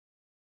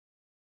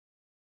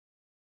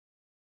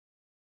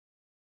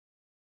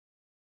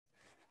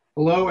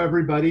Hello,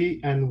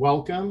 everybody, and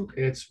welcome.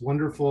 It's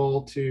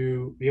wonderful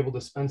to be able to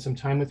spend some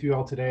time with you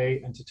all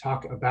today and to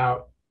talk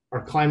about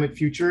our climate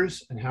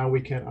futures and how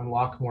we can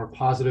unlock more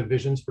positive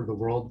visions for the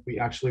world we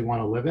actually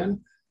want to live in.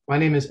 My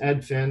name is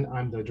Ed Finn.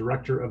 I'm the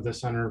director of the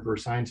Center for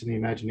Science and the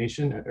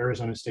Imagination at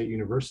Arizona State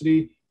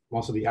University. I'm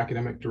also the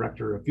academic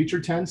director of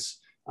Future Tense,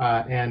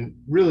 and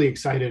really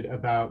excited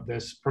about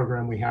this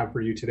program we have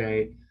for you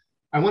today.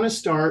 I want to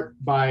start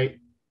by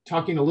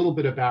talking a little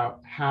bit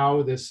about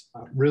how this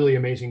really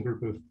amazing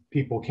group of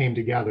people came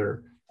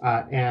together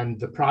and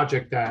the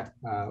project that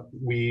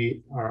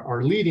we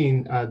are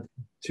leading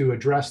to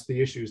address the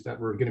issues that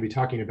we're going to be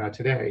talking about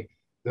today,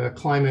 the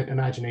Climate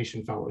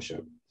Imagination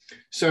Fellowship.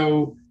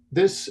 So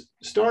this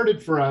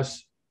started for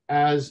us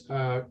as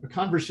a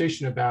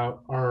conversation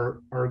about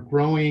our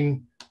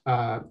growing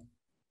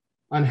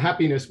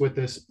unhappiness with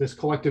this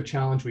collective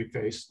challenge we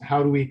face.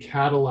 How do we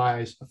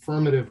catalyze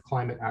affirmative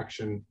climate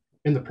action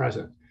in the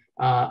present?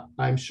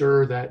 I'm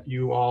sure that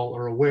you all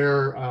are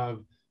aware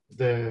of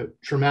the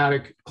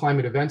traumatic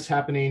climate events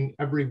happening.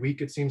 Every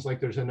week, it seems like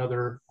there's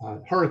another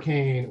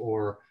hurricane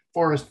or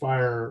forest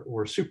fire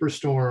or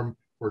superstorm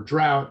or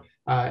drought.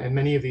 And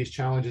many of these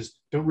challenges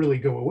don't really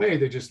go away.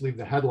 They just leave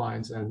the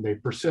headlines and they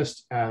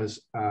persist as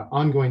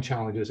ongoing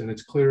challenges. And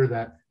it's clear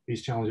that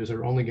these challenges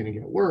are only going to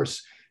get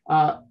worse.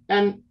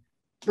 And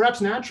perhaps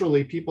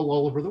naturally, people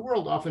all over the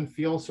world often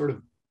feel sort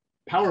of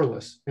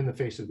powerless in the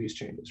face of these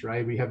changes,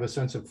 right? We have a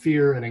sense of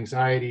fear and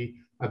anxiety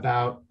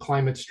about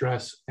climate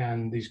stress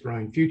and these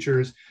growing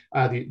futures,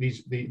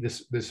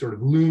 this sort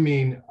of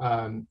looming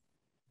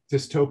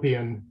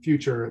dystopian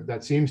future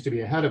that seems to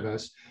be ahead of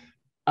us.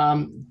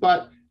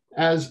 But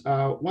as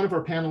one of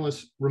our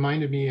panelists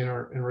reminded me in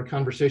our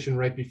conversation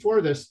right before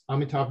this,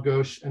 Amitav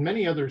Ghosh and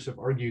many others have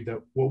argued that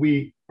what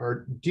we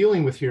are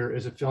dealing with here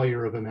is a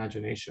failure of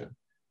imagination,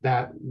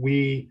 that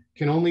we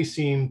can only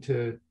seem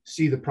to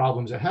see the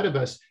problems ahead of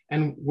us,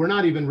 and we're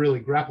not even really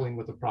grappling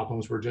with the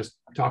problems, we're just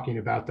talking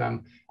about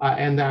them,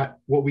 and that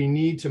what we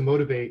need to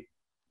motivate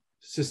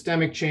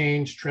systemic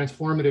change,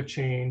 transformative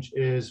change,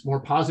 is more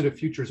positive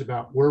futures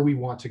about where we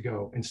want to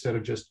go instead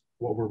of just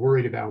what we're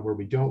worried about, where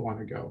we don't want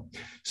to go.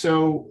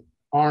 So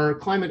our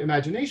Climate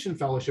Imagination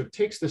Fellowship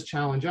takes this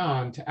challenge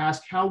on to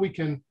ask how we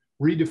can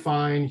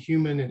redefine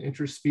human and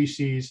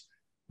interspecies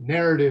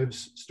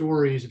narratives,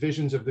 stories,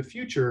 visions of the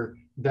future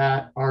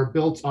that are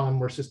built on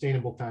more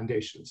sustainable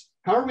foundations.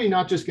 How are we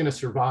not just going to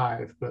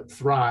survive, but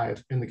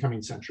thrive in the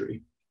coming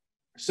century?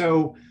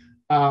 So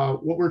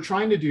what we're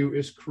trying to do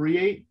is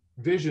create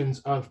visions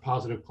of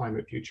positive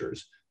climate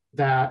futures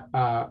that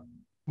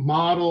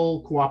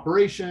model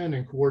cooperation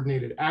and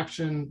coordinated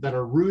action that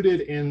are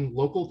rooted in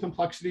local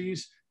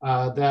complexities,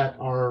 that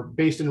are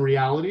based in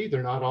reality.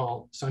 They're not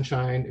all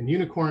sunshine and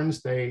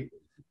unicorns. They,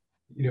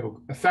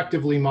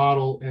 effectively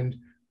model and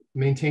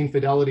maintain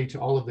fidelity to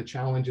all of the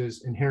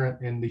challenges inherent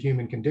in the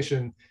human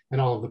condition and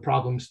all of the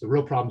problems, the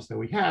real problems that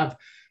we have.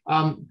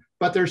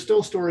 But there's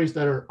still stories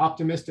that are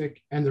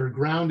optimistic and they're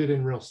grounded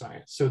in real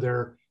science. So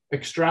they're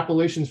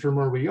extrapolations from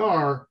where we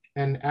are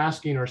and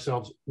asking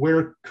ourselves,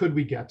 where could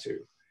we get to?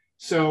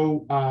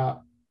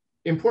 So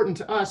important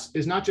to us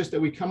is not just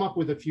that we come up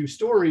with a few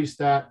stories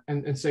that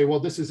and say, well,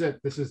 this is it.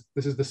 This is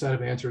the set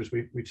of answers.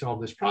 We've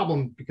solved this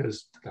problem,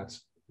 because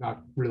that's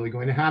not really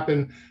going to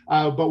happen.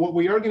 But what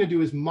we are going to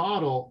do is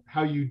model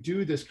how you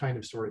do this kind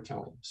of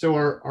storytelling. So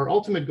our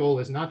ultimate goal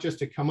is not just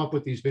to come up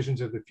with these visions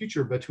of the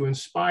future, but to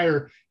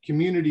inspire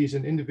communities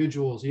and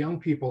individuals, young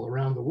people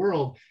around the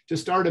world, to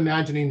start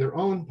imagining their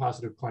own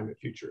positive climate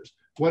futures.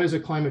 What does a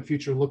climate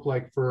future look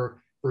like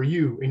for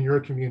you in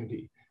your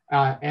community?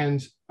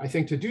 And I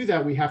think to do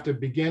that, we have to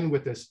begin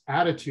with this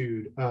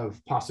attitude of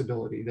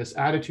possibility, this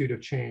attitude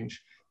of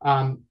change,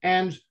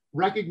 and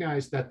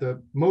recognize that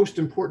the most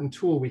important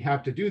tool we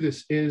have to do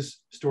this is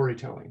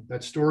storytelling,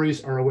 that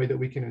stories are a way that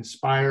we can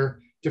inspire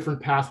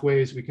different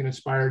pathways, we can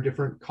inspire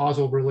different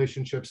causal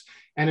relationships.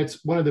 And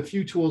it's one of the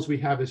few tools we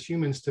have as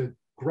humans to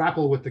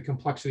grapple with the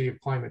complexity of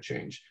climate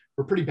change.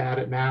 We're pretty bad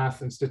at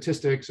math and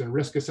statistics and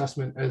risk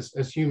assessment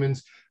as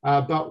humans,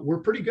 but we're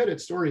pretty good at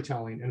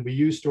storytelling, and we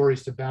use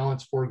stories to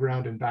balance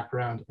foreground and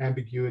background,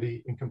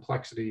 ambiguity and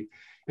complexity.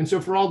 And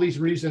so for all these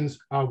reasons,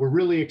 we're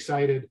really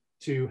excited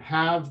to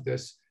have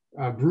this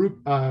group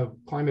of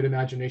Climate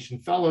Imagination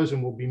Fellows,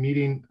 and we'll be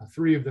meeting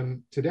 3 of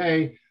them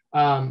today.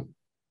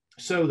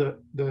 So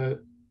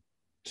the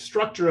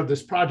structure of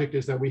this project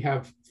is that we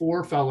have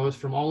 4 fellows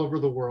from all over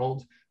the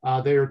world.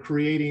 They are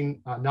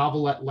creating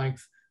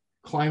novelette-length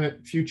climate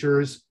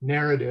futures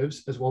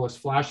narratives, as well as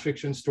flash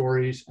fiction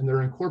stories, and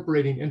they're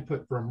incorporating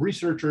input from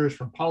researchers,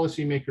 from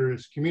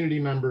policymakers, community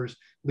members,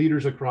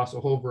 leaders across a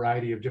whole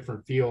variety of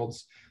different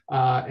fields.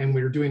 And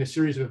we're doing a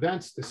series of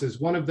events. This is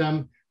one of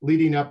them,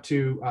 leading up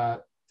to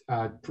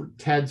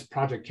TED's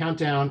Project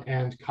Countdown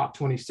and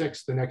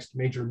COP26, the next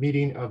major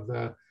meeting of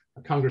the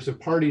Congress of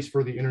Parties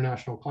for the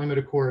International Climate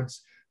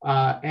Accords.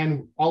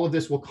 And all of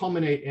this will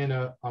culminate in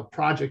a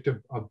project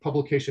of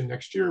publication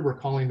next year we're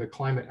calling the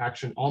Climate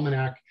Action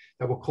Almanac,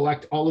 that will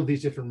collect all of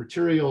these different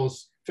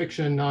materials,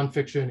 fiction,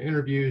 nonfiction,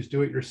 interviews,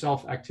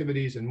 do-it-yourself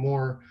activities, and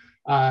more,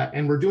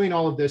 And we're doing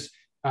all of this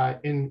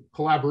in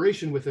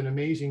collaboration with an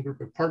amazing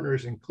group of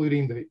partners,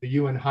 including the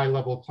UN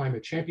High-Level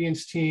Climate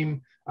Champions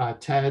team,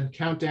 TED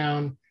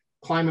Countdown,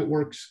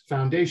 ClimateWorks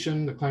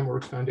Foundation. The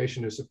ClimateWorks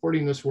Foundation is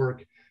supporting this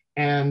work.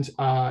 And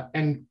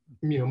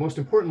most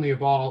importantly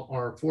of all,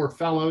 our 4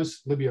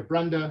 fellows, Libya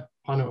Brenda,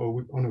 Hana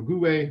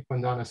Onoguwe,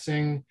 Vandana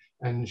Singh,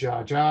 and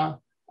Jia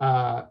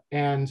Jia,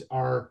 and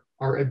our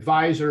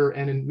advisor,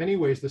 and in many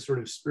ways, the sort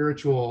of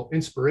spiritual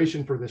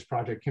inspiration for this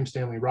project, Kim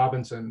Stanley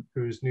Robinson,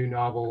 whose new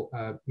novel,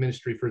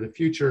 Ministry for the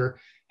Future,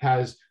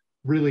 has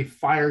really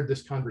fired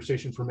this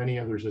conversation for many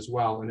others as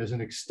well, and is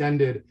an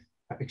extended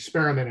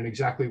experiment in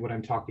exactly what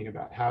I'm talking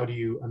about. How do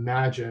you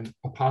imagine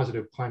a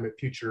positive climate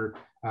future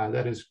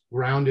that is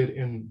grounded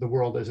in the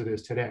world as it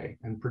is today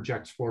and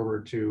projects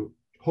forward to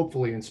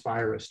hopefully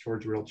inspire us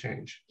towards real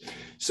change?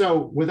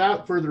 So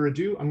without further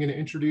ado, I'm going to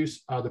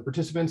introduce the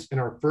participants in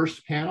our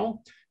first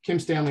panel. Kim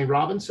Stanley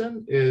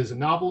Robinson is a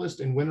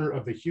novelist and winner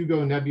of the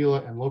Hugo,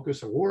 Nebula, and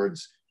Locus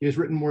Awards. He has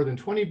written more than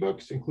 20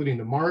 books, including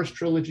the Mars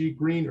Trilogy,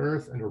 Green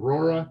Earth, and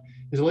Aurora.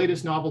 His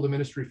latest novel, The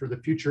Ministry for the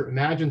Future,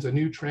 imagines a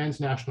new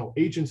transnational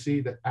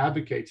agency that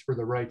advocates for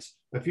the rights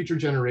of future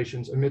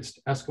generations amidst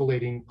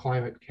escalating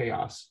climate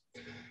chaos.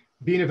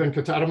 Beena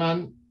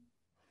Venkataraman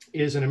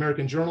is an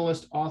American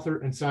journalist, author,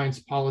 and science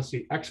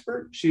policy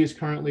expert. She is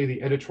currently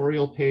the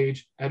editorial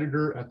page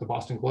editor at the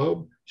Boston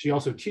Globe. She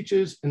also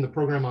teaches in the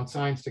program on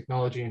science,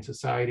 technology, and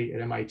society at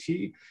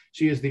MIT.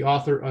 She is the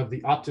author of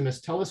The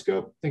Optimist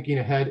Telescope, Thinking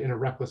Ahead in a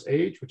Reckless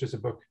Age, which is a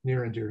book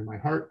near and dear to my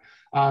heart.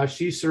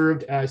 She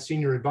served as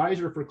senior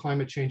advisor for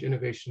climate change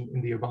innovation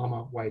in the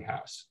Obama White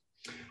House.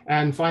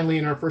 And finally,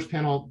 in our first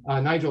panel,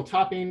 Nigel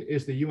Topping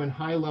is the UN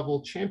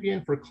High-Level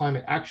Champion for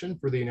Climate Action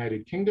for the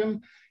United Kingdom.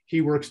 He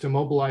works to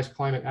mobilize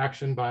climate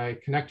action by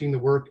connecting the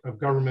work of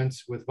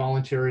governments with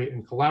voluntary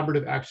and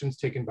collaborative actions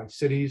taken by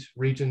cities,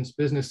 regions,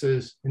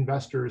 businesses,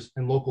 investors,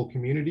 and local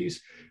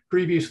communities.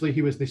 Previously,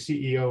 he was the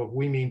CEO of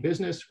We Mean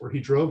Business, where he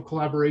drove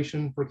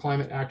collaboration for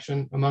climate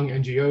action among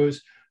NGOs,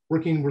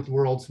 working with the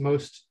world's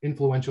most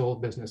influential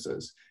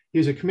businesses. He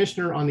is a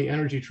commissioner on the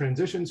Energy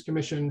Transitions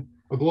Commission,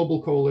 a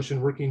global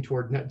coalition working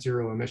toward net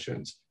zero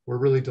emissions. We're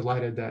really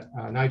delighted that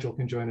Nigel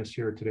can join us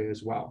here today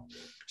as well.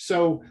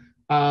 So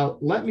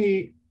let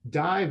me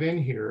dive in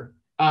here.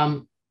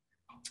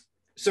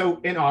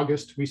 So in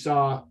August, we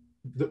saw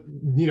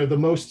the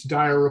most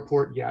dire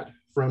report yet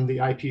from the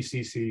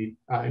IPCC.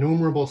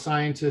 Innumerable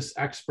scientists,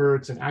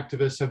 experts, and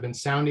activists have been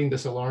sounding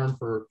this alarm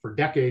for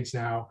decades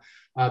now.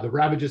 The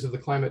ravages of the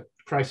climate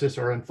crisis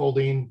are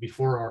unfolding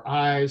before our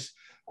eyes.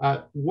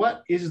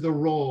 What is the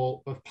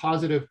role of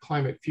positive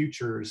climate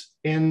futures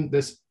in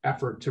this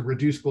effort to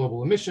reduce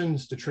global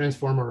emissions, to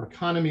transform our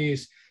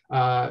economies?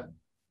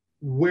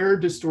 Where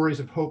do stories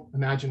of hope,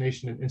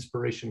 imagination, and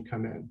inspiration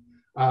come in?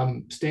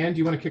 Stan, do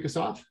you want to kick us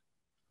off?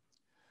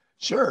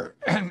 Sure,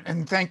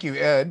 and thank you,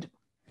 Ed,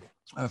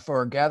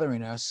 for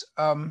gathering us.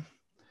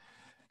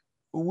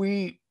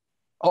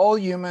 All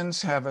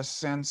humans have a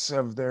sense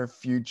of their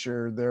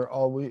future.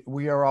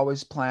 We are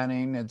always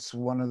planning. It's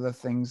one of the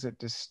things that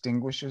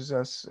distinguishes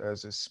us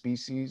as a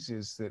species,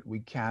 is that we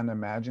can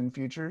imagine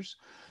futures.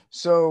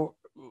 So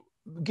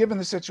given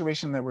the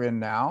situation that we're in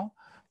now,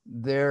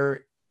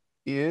 there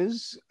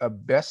is a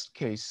best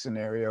case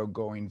scenario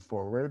going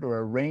forward, or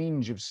a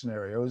range of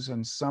scenarios,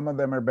 and some of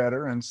them are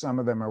better and some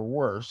of them are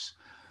worse.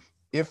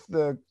 If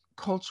the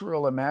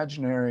cultural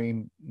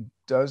imaginary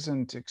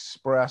doesn't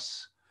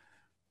express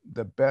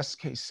the best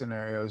case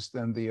scenarios,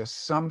 then the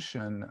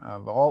assumption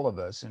of all of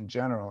us in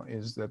general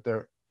is that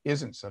there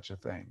isn't such a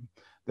thing,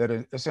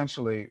 that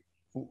essentially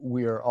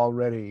we are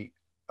already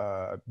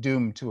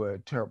doomed to a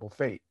terrible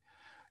fate.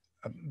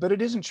 But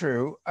it isn't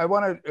true. I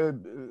want to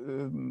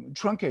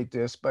truncate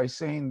this by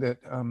saying that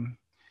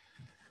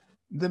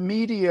the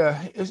media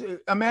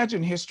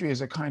imagine history as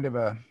a kind of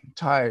a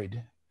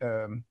tide,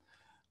 an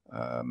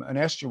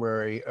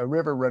estuary, a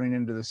river running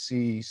into the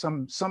sea,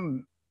 some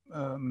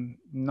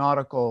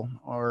nautical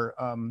or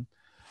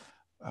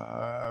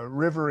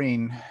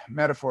riverine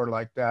metaphor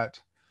like that.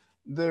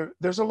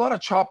 There's a lot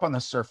of chop on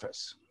the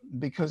surface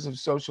because of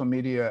social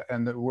media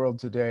and the world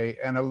today,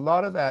 and a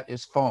lot of that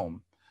is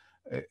foam.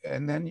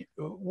 And then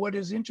what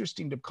is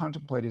interesting to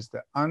contemplate is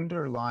the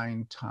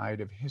underlying tide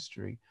of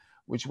history,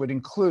 which would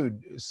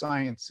include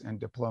science and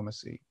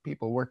diplomacy,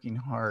 people working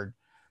hard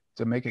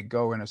to make it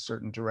go in a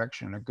certain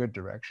direction, a good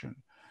direction.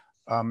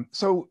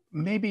 So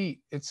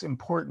maybe it's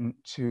important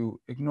to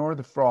ignore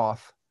the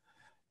froth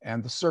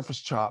and the surface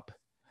chop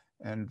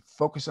and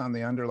focus on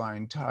the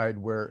underlying tide,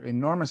 where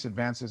enormous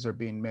advances are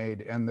being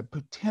made, and the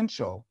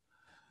potential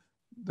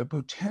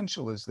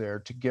is there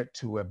to get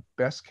to a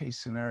best case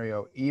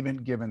scenario, even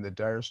given the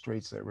dire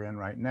straits that we're in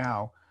right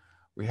now.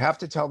 We have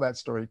to tell that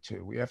story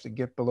too. We have to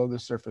get below the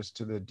surface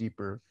to the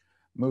deeper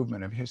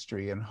movement of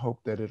history and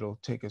hope that it'll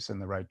take us in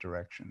the right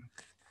direction.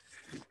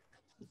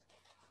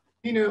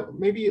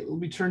 Maybe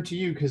we turn to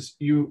you, because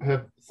you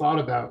have thought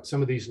about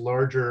some of these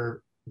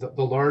larger,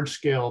 the large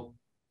scale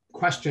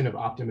question of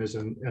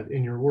optimism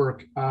in your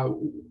work.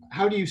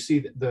 How do you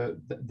see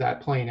that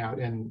playing out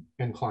in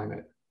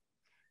climate?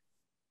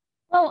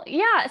 Well,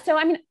 yeah. So,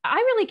 I mean, I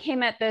really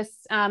came at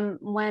this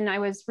when I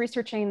was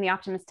researching the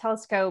Optimus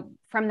telescope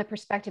from the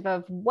perspective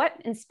of what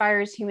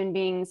inspires human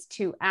beings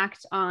to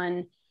act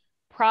on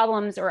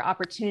problems or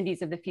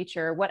opportunities of the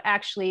future, what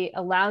actually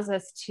allows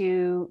us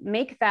to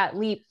make that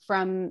leap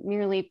from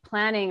merely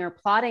planning or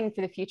plotting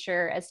for the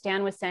future, as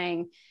Stan was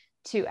saying,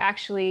 to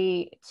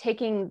actually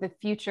taking the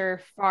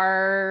future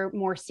far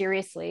more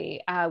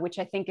seriously, which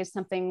I think is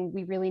something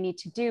we really need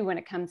to do when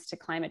it comes to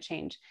climate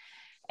change.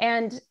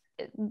 And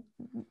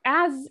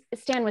as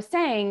Stan was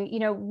saying, you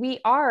know, we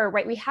are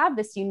right, we have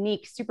this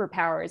unique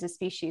superpower as a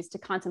species to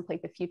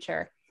contemplate the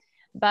future,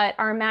 but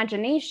our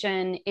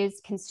imagination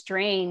is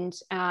constrained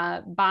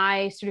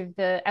by sort of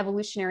the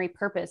evolutionary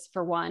purpose,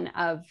 for one,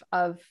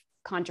 of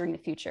conjuring the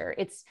future.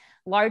 It's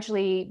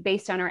largely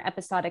based on our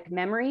episodic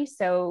memory,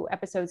 so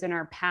episodes in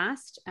our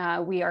past.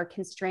 We are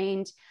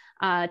constrained,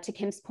 to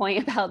Kim's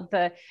point about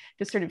the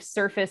sort of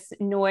surface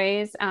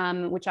noise,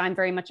 which I'm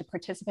very much a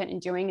participant in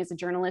doing as a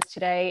journalist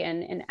today,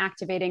 and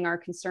activating our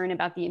concern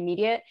about the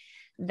immediate.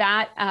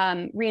 That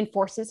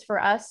reinforces for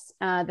us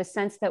the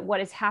sense that what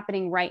is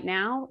happening right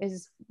now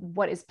is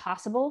what is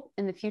possible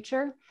in the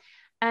future.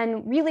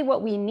 And really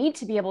what we need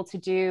to be able to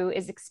do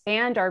is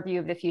expand our view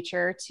of the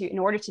future in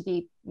order to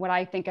be what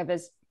I think of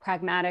as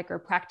pragmatic or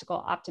practical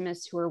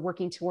optimists who are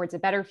working towards a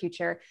better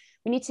future.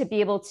 We need to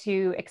be able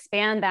to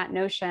expand that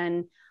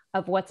notion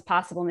of what's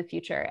possible in the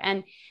future.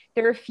 And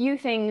there are a few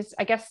things,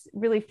 I guess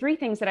really three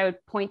things that I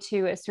would point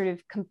to as sort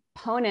of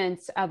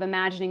components of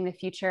imagining the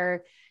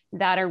future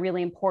that are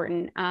really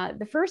important.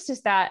 The first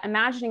is that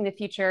imagining the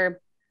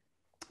future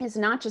is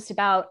not just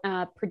about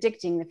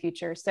predicting the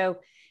future. So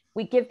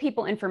we give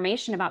people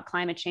information about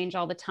climate change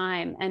all the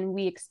time, and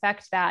we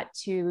expect that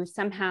to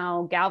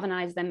somehow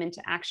galvanize them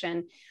into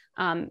action,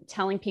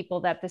 telling people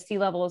that the sea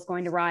level is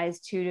going to rise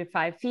 2 to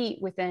 5 feet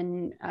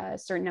within a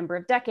certain number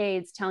of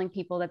decades, telling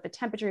people that the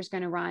temperature is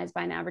going to rise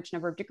by an average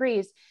number of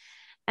degrees.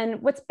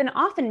 And what's been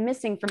often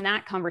missing from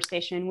that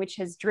conversation, which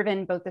has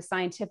driven both the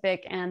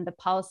scientific and the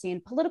policy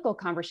and political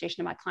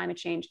conversation about climate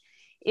change,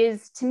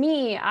 is, to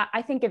me,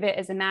 I think of it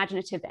as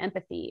imaginative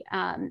empathy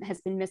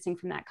has been missing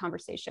from that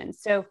conversation.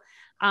 So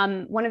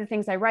one of the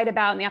things I write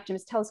about in the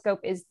Optimus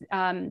telescope is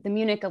the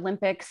Munich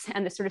Olympics,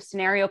 and the sort of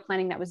scenario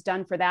planning that was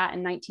done for that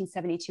in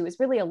 1972 is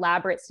really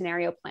elaborate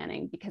scenario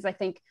planning, because I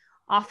think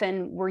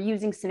often we're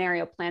using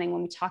scenario planning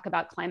when we talk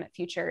about climate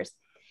futures.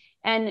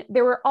 And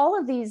there were all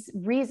of these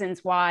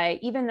reasons why,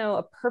 even though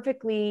a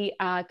perfectly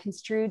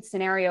construed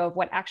scenario of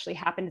what actually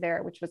happened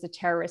there, which was a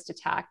terrorist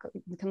attack,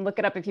 you can look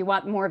it up if you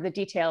want more of the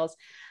details,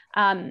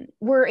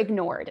 were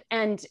ignored.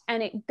 And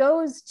it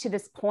goes to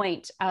this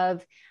point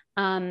of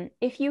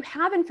if you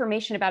have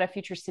information about a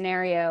future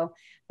scenario,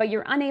 but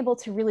you're unable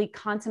to really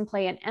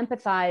contemplate and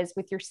empathize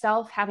with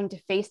yourself having to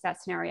face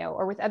that scenario,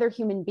 or with other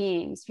human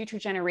beings, future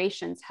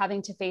generations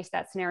having to face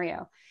that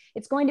scenario,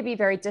 it's going to be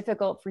very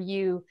difficult for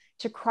you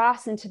to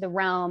cross into the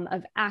realm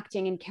of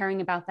acting and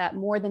caring about that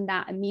more than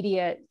that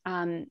immediate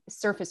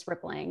surface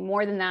rippling,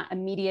 more than that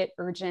immediate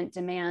urgent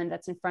demand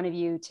that's in front of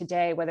you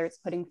today, whether it's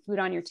putting food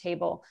on your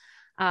table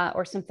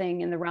or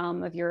something in the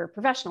realm of your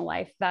professional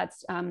life,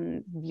 that's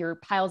your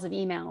piles of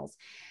emails.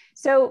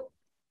 So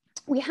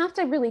we have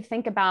to really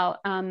think about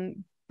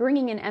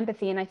bringing in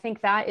empathy. And I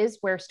think that is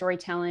where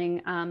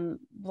storytelling,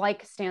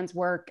 like Stan's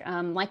work,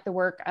 like the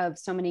work of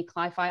so many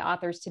cli-fi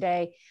authors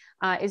today,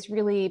 is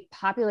really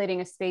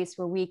populating a space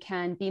where we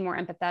can be more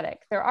empathetic.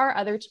 There are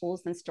other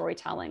tools than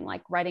storytelling,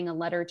 like writing a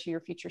letter to your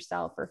future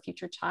self or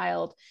future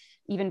child,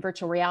 even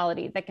virtual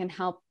reality, that can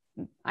help,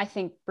 I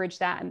think, bridge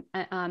that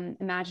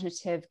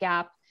imaginative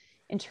gap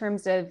in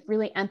terms of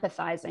really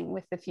empathizing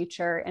with the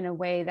future in a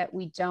way that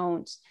we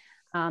don't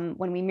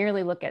when we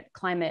merely look at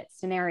climate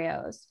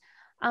scenarios.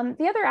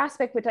 The other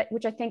aspect,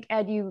 which I think,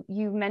 Ed,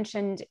 you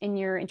mentioned in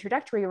your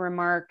introductory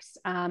remarks,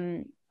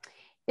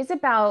 is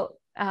about,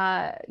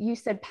 you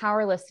said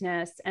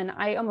powerlessness, and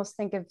I almost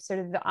think of sort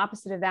of the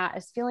opposite of that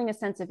as feeling a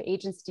sense of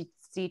agency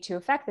to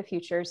affect the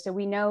future. So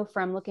we know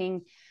from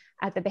looking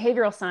at the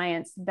behavioral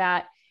science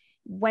that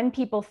when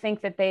people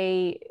think that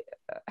they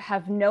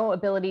have no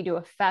ability to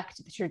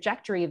affect the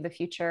trajectory of the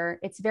future,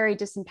 it's very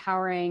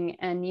disempowering.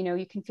 And, you know,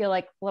 you can feel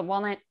like, well,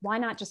 why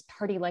not just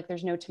party like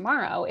there's no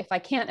tomorrow if I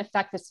can't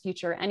affect this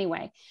future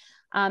anyway?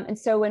 And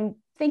so when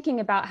thinking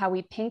about how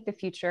we paint the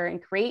future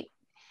and create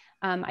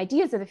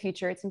ideas of the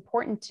future, it's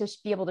important to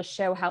be able to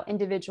show how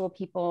individual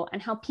people and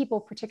how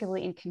people,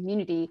 particularly in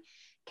community,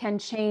 can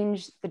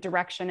change the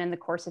direction and the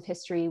course of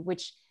history,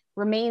 which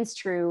remains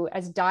true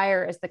as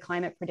dire as the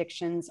climate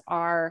predictions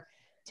are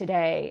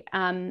today.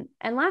 And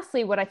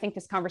lastly, what I think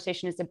this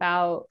conversation is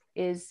about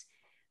is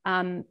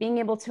being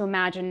able to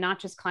imagine not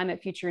just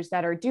climate futures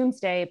that are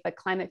doomsday, but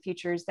climate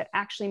futures that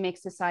actually make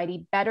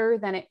society better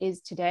than it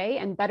is today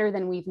and better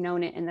than we've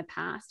known it in the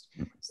past.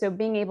 So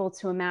being able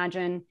to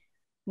imagine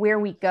where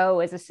we go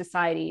as a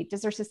society.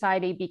 Does our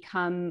society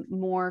become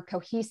more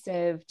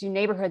cohesive? Do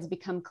neighborhoods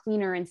become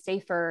cleaner and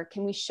safer?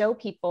 Can we show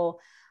people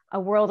a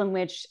world in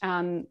which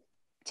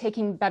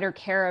taking better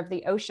care of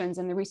the oceans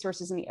and the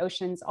resources in the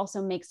oceans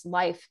also makes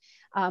life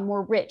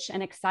more rich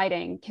and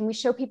exciting? Can we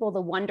show people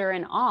the wonder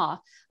and awe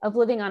of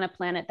living on a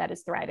planet that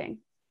is thriving?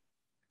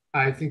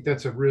 I think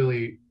that's a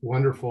really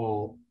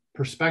wonderful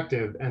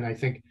perspective. And I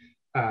think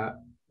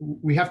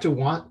we have to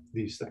want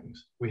these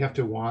things. We have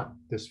to want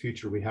this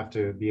future. We have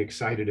to be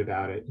excited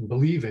about it and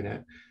believe in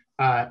it.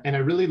 And I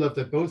really love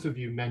that both of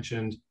you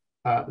mentioned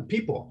the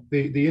people,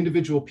 the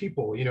individual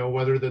people, you know,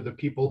 whether they're the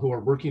people who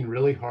are working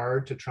really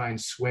hard to try and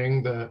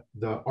swing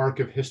the arc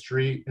of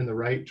history in the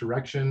right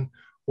direction,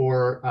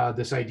 or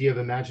this idea of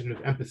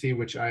imaginative empathy,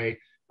 which I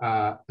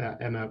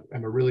am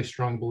a really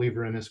strong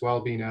believer in as well,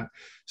 Bina.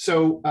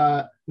 So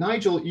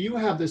Nigel, you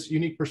have this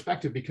unique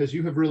perspective because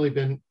you have really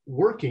been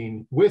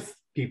working with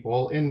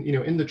people in, you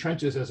know, in the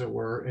trenches, as it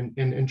were,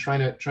 and trying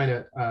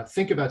to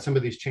think about some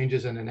of these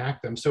changes and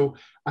enact them. So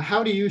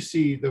how do you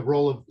see the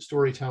role of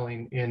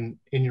storytelling in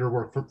your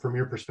work from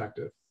your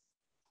perspective?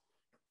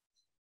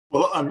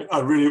 Well, I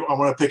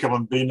want to pick up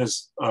on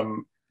Bina's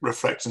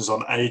reflections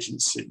on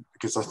agency,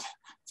 because to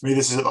me,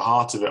 this is at the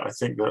heart of it. I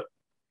think that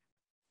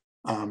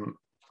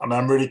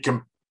I'm really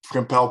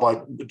compelled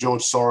by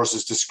George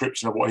Soros's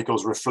description of what he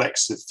calls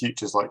reflexive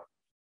futures, like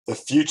the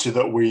future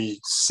that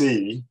we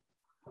see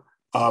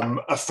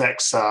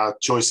affects our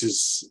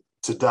choices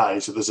today.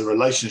 So there's a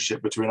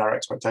relationship between our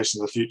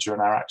expectations of the future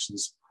and our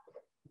actions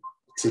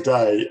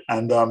today.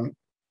 And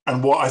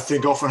what I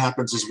think often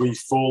happens is we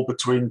fall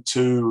between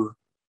two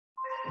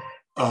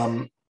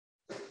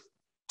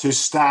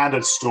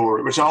standard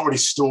stories, which aren't really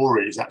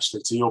stories,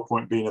 actually. To your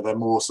point, Bina, they're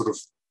more sort of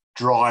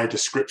dry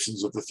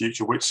descriptions of the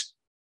future, which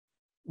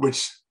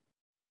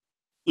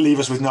leave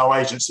us with no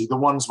agency. The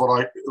ones what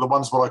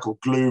I call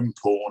gloom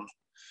porn,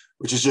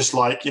 which is just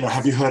like, you know,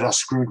 have you heard how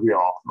screwed we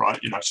are, right?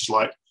 You know, it's just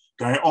like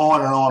going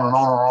on and on and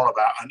on and on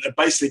about, and it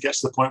basically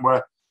gets to the point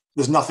where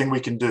there's nothing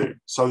we can do.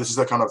 So this is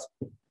the kind of,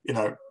 you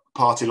know,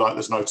 party like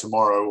there's no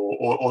tomorrow,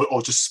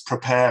 or just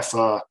prepare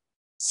for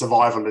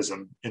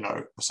survivalism, you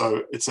know.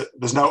 So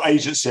there's no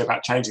agency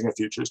about changing the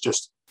future. It's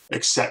just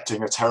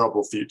accepting a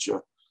terrible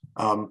future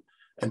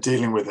and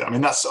dealing with it. I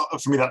mean, that's,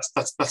 for me,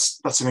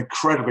 that's an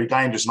incredibly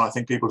dangerous, and I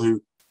think people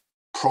who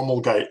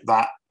promulgate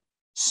that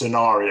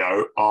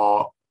scenario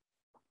are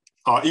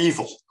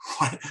evil,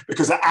 right?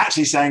 Because they're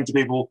actually saying to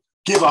people,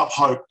 give up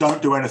hope,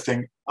 don't do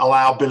anything,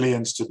 allow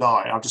billions to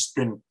die. I've just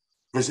been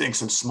visiting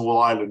some small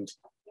island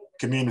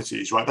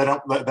communities, right? They're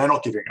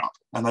not giving up,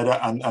 and they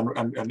don't,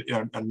 and you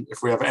know, and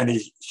if we have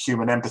any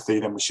human empathy,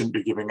 then we shouldn't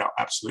be giving up,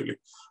 absolutely.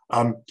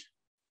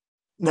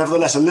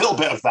 Nevertheless, a little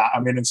bit of that. I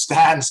mean, and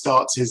Stan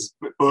starts his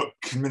book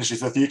Ministry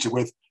for the Future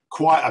with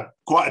quite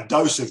a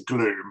dose of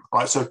gloom,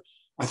 right? So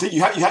I think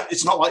you have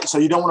it's not like, so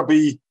you don't want to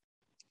be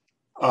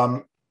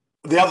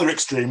the other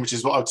extreme, which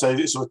is what I'd say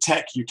is sort of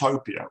tech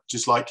utopia, which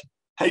is like,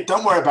 hey,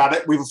 don't worry about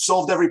it. We've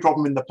solved every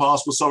problem in the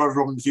past. We'll solve every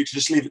problem in the future.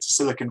 Just leave it to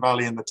Silicon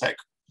Valley and the tech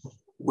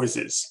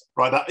whizzes,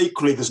 right? That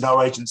equally, there's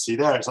no agency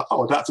there. It's like,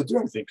 oh, I don't have to do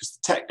anything because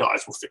the tech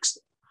guys will fix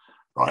it,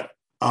 right?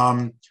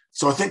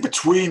 So I think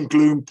between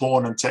gloom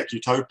porn and tech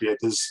utopia,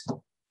 there's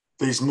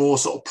these more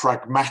sort of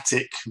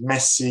pragmatic,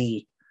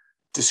 messy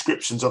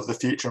descriptions of the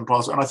future and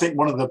past. And I think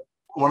one of the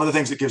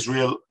things that gives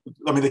real,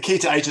 I mean, the key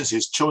to agency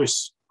is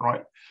choice,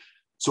 right?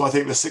 So I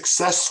think the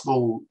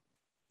successful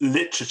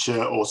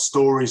literature or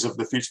stories of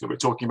the future that we're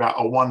talking about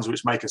are ones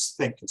which make us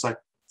think and say,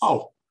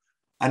 oh,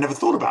 I never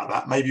thought about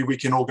that. Maybe we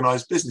can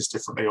organize business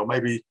differently, or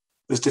maybe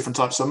there's different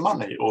types of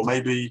money, or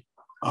maybe,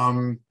 or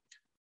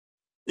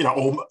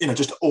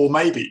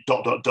maybe ...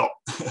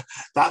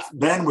 that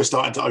then we're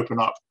starting to open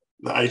up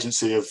the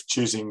agency of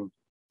choosing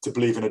to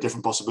believe in a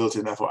different possibility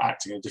and therefore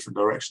acting in a different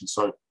direction.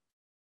 So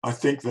I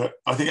think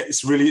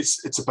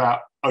it's about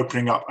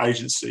opening up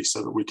agency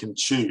so that we can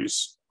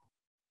choose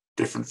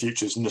different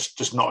futures and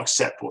just not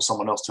accept what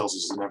someone else tells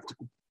us is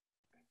inevitable.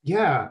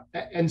 Yeah,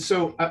 and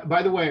so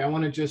by the way, I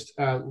want to just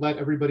let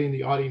everybody in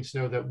the audience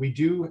know that we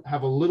do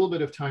have a little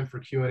bit of time for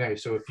Q&A.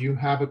 So if you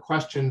have a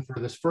question for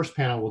this first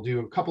panel, we'll do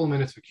a couple of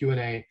minutes of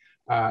Q&A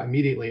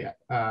immediately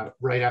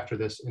right after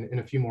this in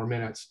a few more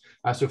minutes.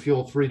 So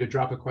feel free to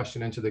drop a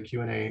question into the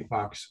Q&A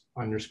box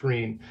on your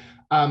screen.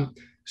 I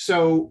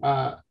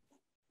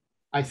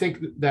think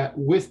that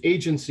with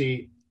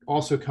agency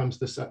also comes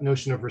this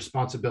notion of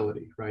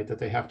responsibility, right? That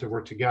they have to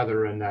work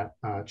together, and that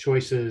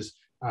choices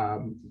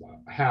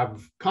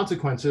have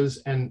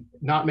consequences, and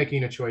not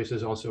making a choice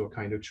is also a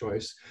kind of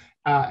choice.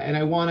 And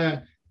I want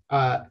to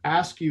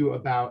ask you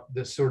about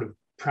this sort of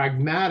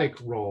pragmatic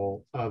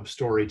role of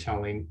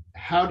storytelling.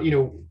 How do, you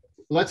know,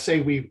 let's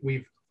say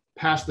we've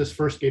passed this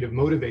first gate of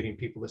motivating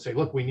people to say,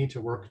 look, we need to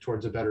work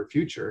towards a better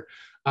future.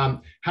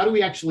 How do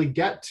we actually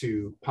get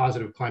to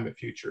positive climate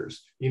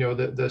futures? You know,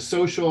 the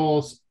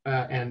socials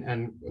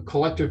and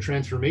collective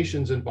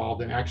transformations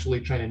involved in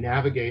actually trying to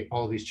navigate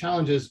all of these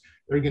challenges.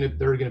 There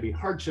are going to be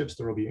hardships.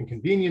 There will be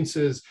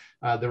inconveniences.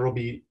 There will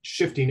be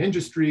shifting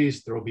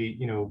industries. There will be,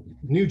 you know,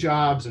 new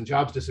jobs and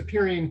jobs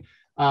disappearing.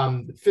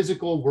 The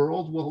physical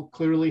world will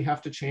clearly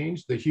have to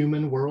change. The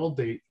human world,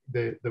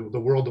 the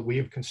world that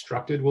we've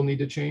constructed will need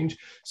to change.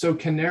 So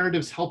can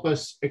narratives help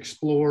us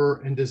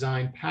explore and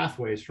design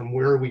pathways from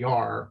where we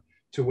are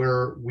to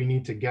where we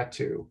need to get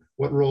to?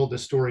 What role do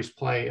stories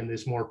play in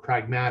this more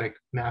pragmatic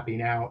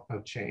mapping out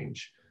of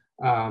change?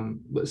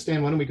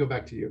 Stan, why don't we go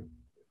back to you?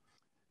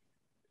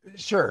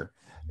 Sure.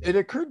 It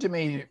occurred to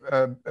me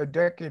a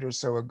decade or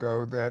so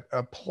ago that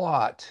a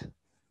plot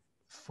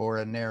for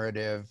a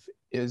narrative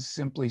is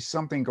simply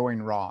something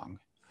going wrong.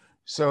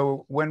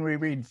 So when we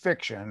read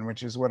fiction,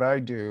 which is what I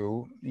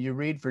do, you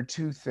read for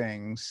two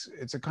things.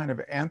 It's a kind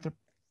of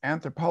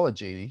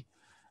anthropology.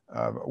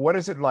 What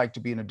is it like to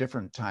be in a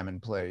different time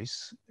and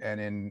place?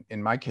 And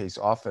in my case,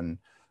 often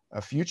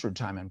a future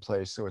time and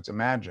place, so it's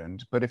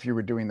imagined. But if you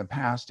were doing the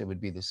past, it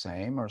would be the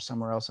same or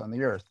somewhere else on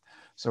the earth.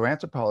 So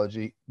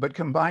anthropology, but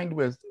combined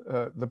with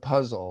the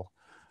puzzle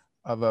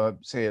of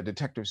say a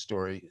detective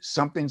story,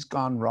 something's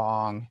gone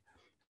wrong.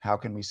 How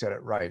can we set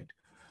it right?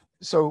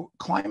 So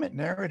climate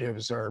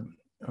narratives are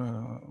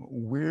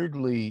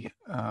weirdly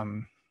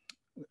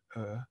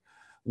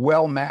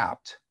well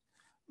mapped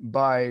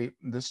by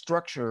the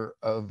structure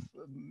of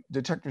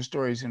detective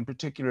stories in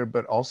particular,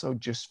 but also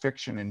just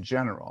fiction in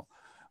general.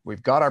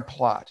 We've got our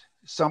plot.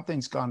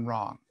 Something's gone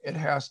wrong. It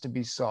has to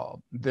be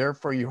solved.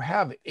 Therefore, you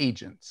have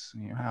agents.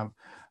 You have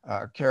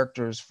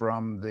characters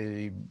from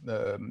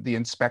the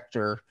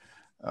inspector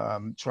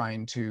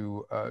trying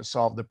to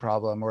solve the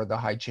problem, or the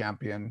high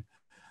champion,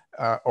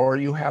 or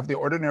you have the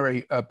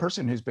ordinary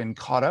person who's been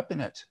caught up in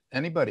it.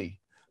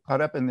 Anybody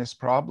caught up in this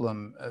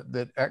problem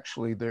that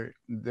actually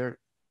they're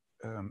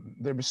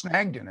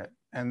snagged in it,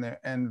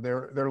 and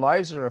their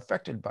lives are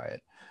affected by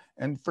it.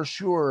 And for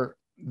sure,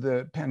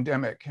 the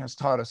pandemic has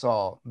taught us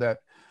all that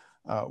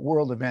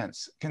world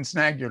events can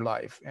snag your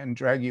life and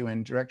drag you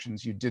in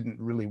directions you didn't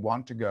really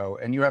want to go,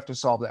 and you have to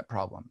solve that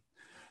problem.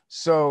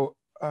 So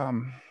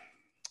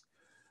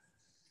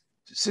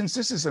since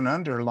this is an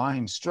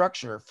underlying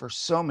structure for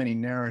so many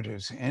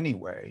narratives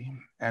anyway,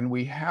 and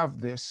we have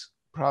this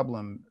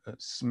problem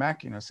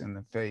smacking us in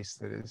the face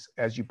that is,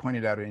 as you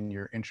pointed out in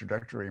your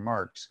introductory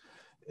remarks,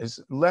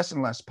 is less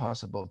and less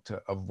possible to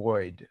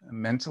avoid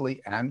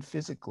mentally and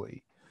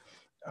physically.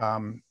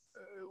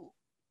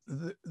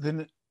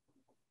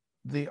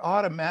 The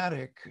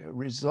automatic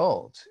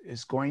result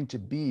is going to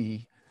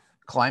be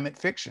climate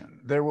fiction.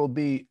 There will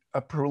be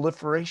a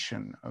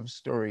proliferation of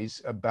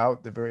stories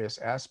about the various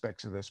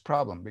aspects of this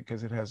problem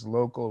because it has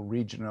local,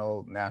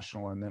 regional,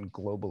 national, and then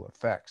global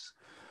effects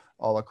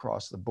all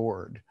across the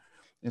board.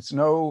 It's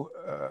no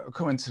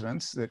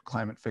coincidence that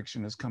climate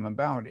fiction has come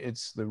about.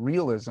 It's the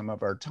realism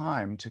of our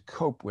time to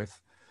cope with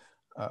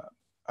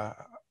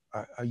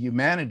a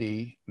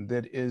humanity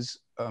that is,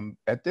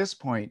 at this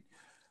point,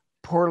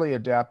 poorly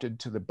adapted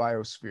to the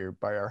biosphere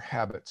by our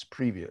habits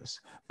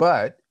previous,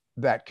 but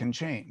that can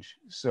change.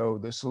 So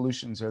the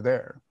solutions are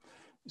there.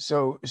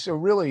 So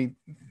really,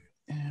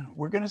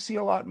 we're going to see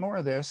a lot more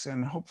of this,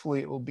 and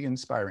hopefully it will be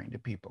inspiring to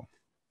people.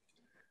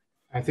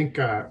 I think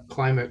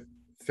climate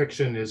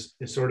fiction is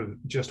sort of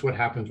just what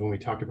happens when we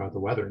talk about the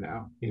weather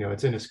now. You know,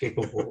 it's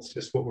inescapable. It's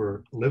just what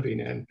we're living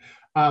in.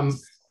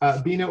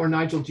 Bina or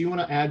Nigel, do you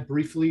want to add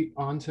briefly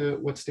on to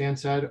what Stan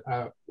said?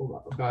 And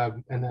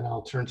then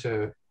I'll turn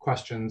to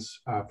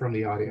questions from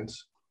the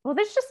audience. Well,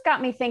 this just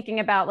got me thinking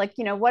about, like,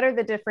 you know, what are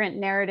the different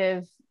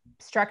narrative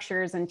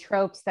structures and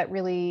tropes that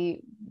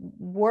really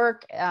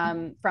work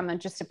from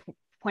just a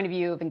point of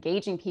view of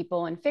engaging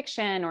people in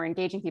fiction or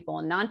engaging people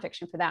in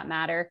nonfiction for that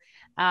matter.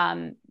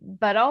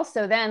 But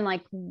also then,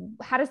 like,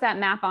 how does that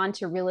map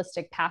onto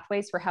realistic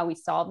pathways for how we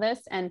solve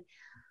this? And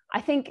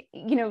I think,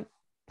 you know,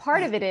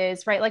 part of it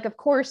is, right, like, of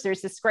course,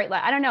 there's this great,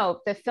 I don't know,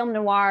 the film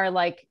noir,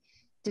 like,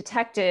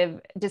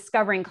 detective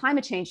discovering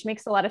climate change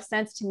makes a lot of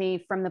sense to me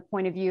from the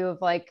point of view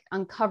of, like,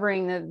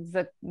 uncovering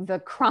the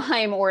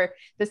crime or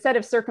the set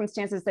of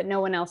circumstances that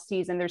no one else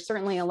sees. And there's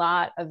certainly a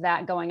lot of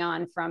that going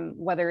on, from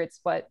whether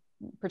it's what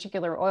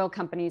particular oil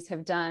companies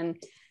have done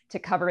to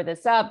cover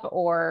this up,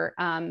 or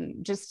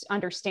just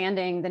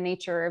understanding the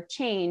nature of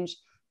change.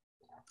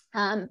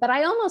 But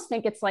I almost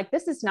think it's like,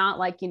 this is not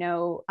like, you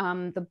know,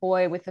 the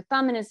boy with the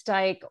thumb in his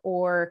dike,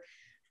 or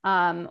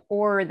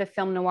the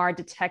film noir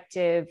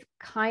detective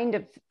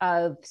kind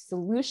of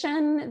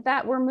solution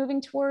that we're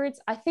moving towards.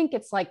 I think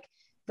it's like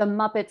the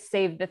Muppets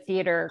Save the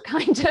Theater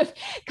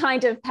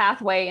kind of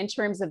pathway in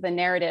terms of the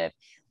narrative,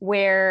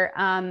 where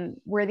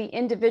the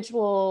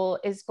individual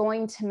is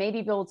going to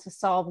maybe be able to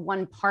solve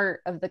one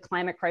part of the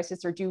climate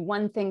crisis, or do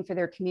one thing for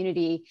their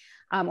community,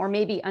 or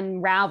maybe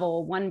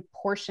unravel one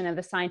portion of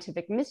the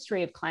scientific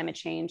mystery of climate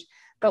change.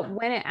 But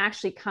when it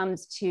actually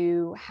comes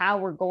to how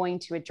we're going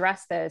to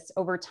address this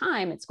over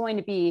time, it's going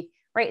to be,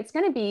 right, it's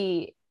going to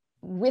be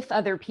with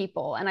other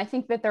people. And I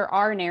think that there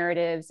are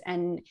narratives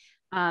and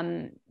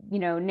you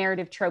know,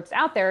 narrative tropes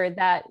out there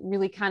that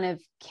really kind of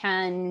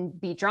can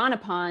be drawn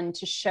upon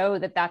to show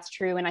that that's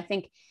true. And I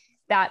think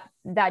that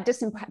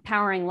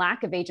disempowering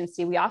lack of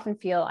agency we often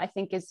feel, I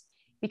think, is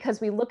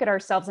because we look at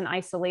ourselves in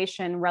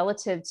isolation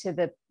relative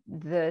to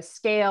the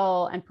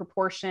scale and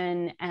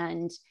proportion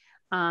and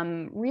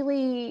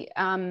really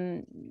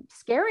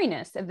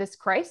scariness of this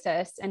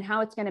crisis and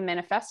how it's going to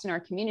manifest in our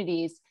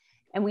communities.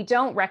 And we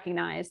don't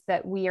recognize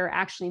that we are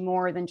actually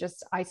more than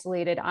just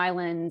isolated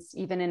islands,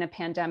 even in a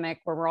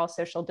pandemic where we're all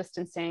social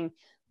distancing.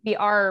 We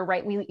are,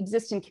 right, we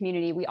exist in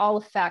community. We all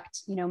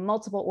affect,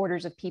 multiple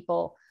orders of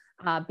people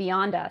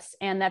beyond us.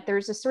 And that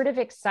there's a sort of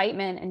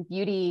excitement and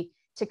beauty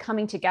to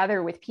coming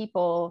together with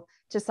people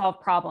to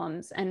solve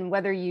problems. And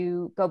whether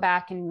you go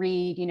back and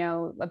read,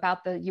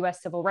 about the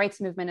US civil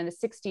rights movement in the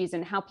 60s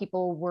and how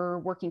people were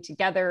working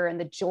together and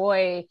the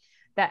joy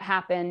that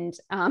happened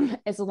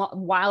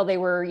while they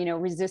were,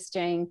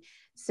 resisting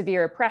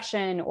severe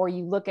oppression, or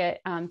you look at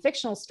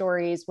fictional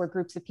stories where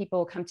groups of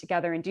people come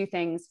together and do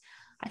things.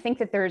 I think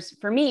that there's,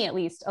 for me at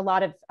least, a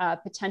lot of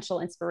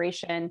potential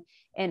inspiration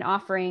in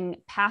offering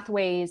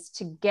pathways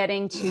to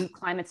getting to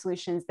climate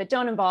solutions that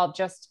don't involve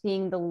just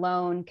being the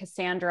lone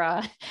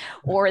Cassandra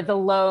or the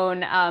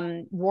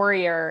lone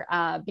warrior,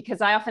 because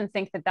I often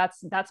think that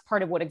that's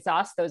part of what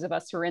exhausts those of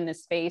us who are in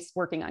this space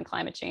working on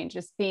climate change,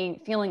 is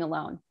feeling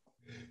alone.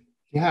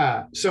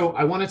 Yeah, so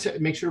I wanted to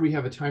make sure we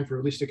have a time for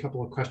at least a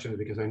couple of questions,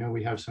 because I know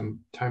we have some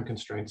time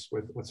constraints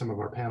with some of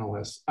our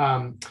panelists.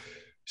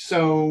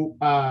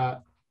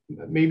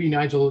 Maybe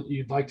Nigel,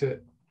 you'd like to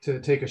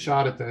take a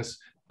shot at this.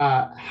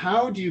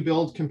 How do you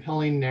build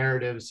compelling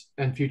narratives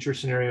and future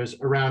scenarios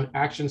around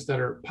actions that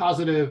are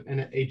positive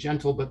and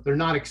agental, but they're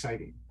not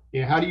exciting?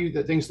 How do you,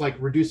 things like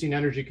reducing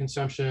energy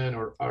consumption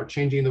or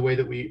changing the way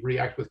that we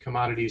react with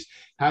commodities?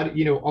 How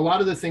do, a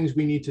lot of the things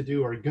we need to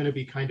do are going to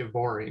be kind of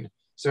boring.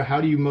 So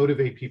how do you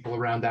motivate people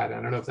around that? I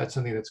don't know if that's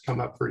something that's come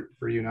up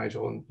for you,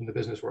 Nigel, in the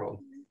business world.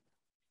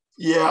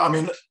 Yeah,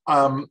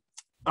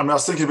 I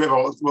was thinking a bit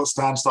about what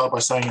Stan started by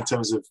saying in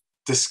terms of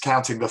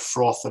discounting the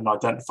froth and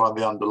identifying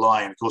the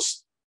underlying. Of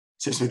course,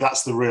 seems to me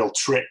that's the real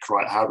trick,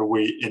 right? How do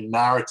we, in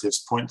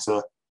narratives, point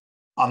to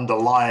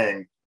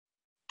underlying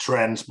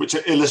trends which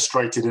are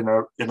illustrated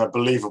in a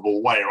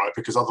believable way, right?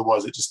 Because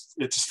otherwise, it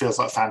just feels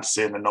like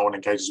fantasy, and then no one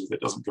engages with it.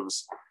 It doesn't give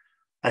us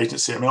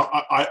agency.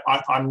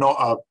 I'm not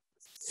a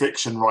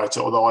fiction writer,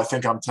 although I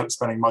think I'm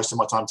spending most of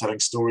my time telling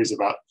stories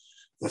about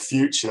the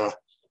future.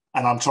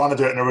 And I'm trying to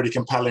do it in a really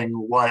compelling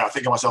way. I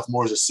think of myself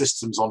more as a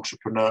systems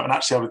entrepreneur. And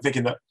actually, I've been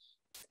thinking that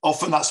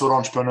often that's what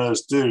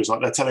entrepreneurs do, is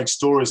like they're telling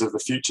stories of the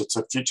future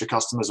to future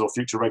customers or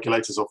future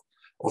regulators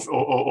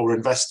or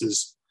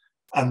investors.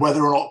 And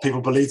whether or not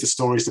people believe the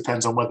stories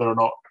depends on whether or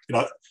not,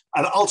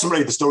 and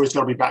ultimately the story's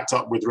got to be backed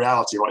up with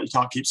reality, right? You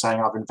can't keep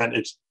saying I've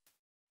invented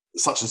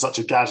such and such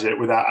a gadget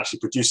without actually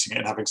producing it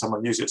and having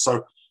someone use it.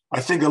 So I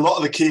think a lot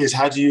of the key is,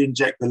 how do you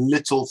inject the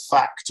little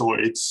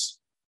factoids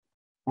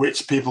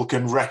which people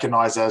can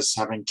recognize as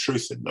having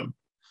truth in them?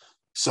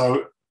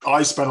 So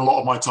I spend a lot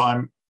of my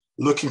time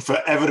looking for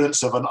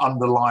evidence of an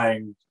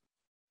underlying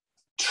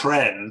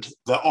trend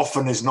that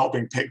often is not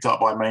being picked up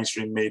by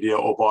mainstream media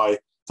or by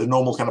the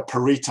normal kind of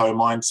Pareto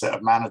mindset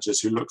of managers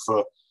who look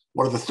for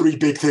what are the three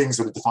big things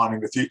that are defining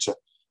the future.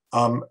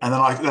 And then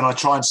I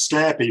try and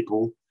scare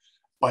people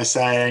by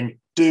saying,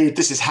 dude,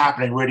 this is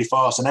happening really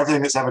fast, and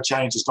everything that's ever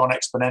changed has gone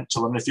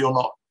exponential. And if you're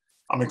not,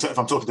 if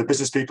I'm talking to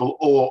business people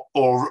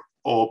or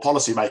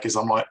policymakers,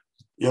 I'm like,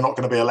 you're not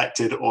going to be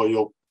elected, or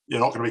you're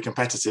not going to be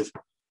competitive.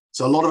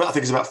 So a lot of it, I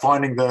think, is about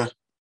finding the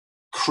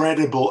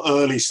credible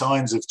early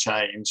signs of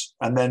change,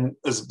 and then,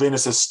 as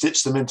Venus has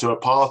stitched them into a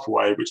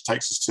pathway which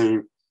takes us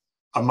to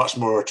a much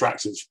more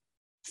attractive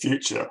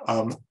future.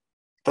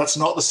 That's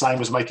not the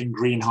same as making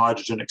green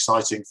hydrogen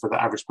exciting for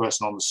the average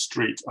person on the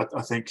street.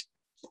 I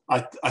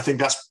think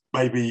that's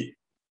maybe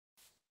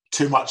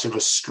too much of a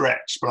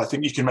stretch, but I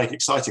think you can make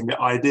exciting the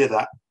idea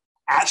that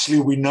actually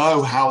we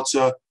know how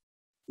to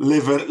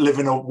live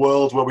in a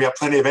world where we have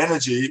plenty of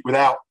energy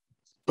without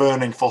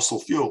burning fossil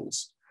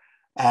fuels.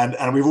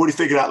 And we've already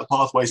figured out the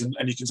pathways, and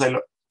you can say,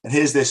 look, and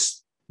here's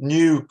this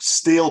new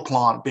steel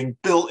plant being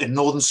built in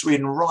northern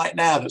Sweden right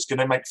now that's going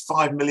to make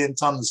 5 million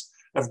tons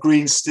of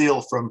green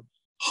steel from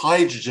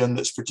hydrogen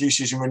that's produced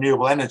using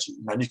renewable energy.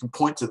 And you can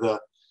point to the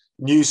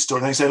news story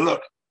and they say,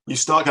 look, you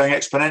start going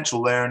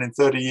exponential there, and in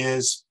 30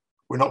 years,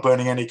 we're not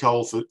burning any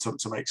coal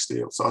to make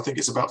steel. So I think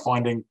it's about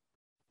finding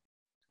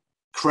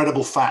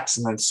credible facts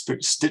and then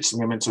stitching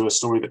them into a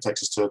story that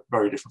takes us to a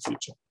very different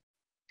future.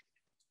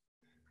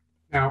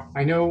 Now,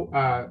 I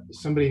know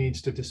somebody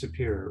needs to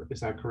disappear. Is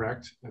that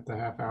correct at the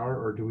half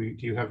hour, or do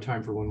you have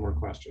time for one more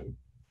question?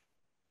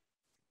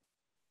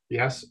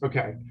 Yes?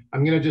 Okay.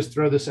 I'm going to just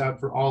throw this out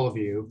for all of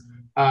you.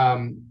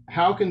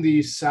 How can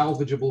these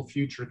salvageable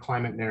future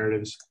climate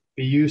narratives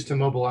be used to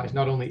mobilize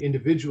not only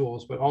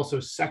individuals, but also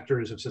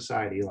sectors of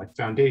society like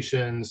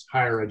foundations,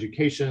 higher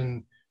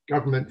education,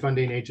 government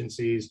funding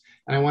agencies?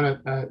 And I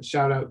want to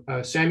shout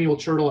out, Samuel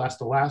Churtle asked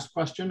the last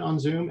question on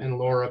Zoom, and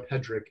Laura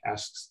Pedrick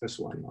asks this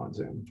one on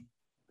Zoom.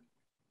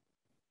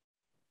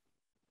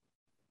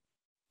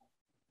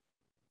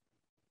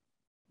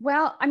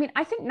 Well,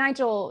 I think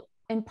Nigel,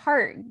 in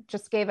part,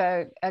 just gave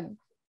a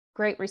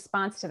great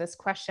response to this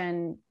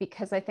question,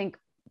 because I think,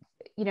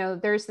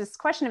 there's this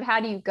question of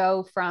how do you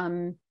go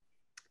from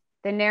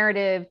the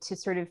narrative to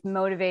sort of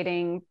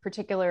motivating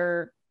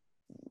particular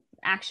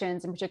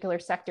actions in particular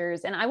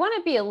sectors. And I want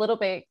to be a little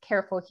bit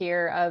careful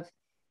here of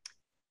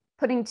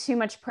putting too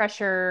much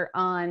pressure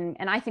on,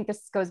 and I think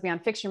this goes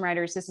beyond fiction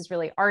writers, this is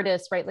really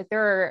artists, right? Like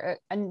there are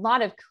a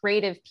lot of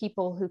creative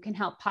people who can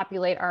help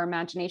populate our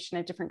imagination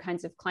of different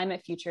kinds of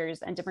climate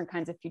futures and different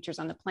kinds of futures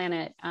on the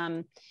planet.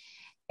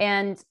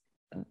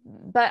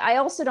 But I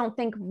also don't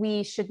think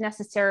we should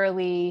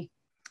necessarily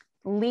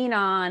lean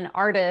on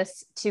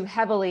artists too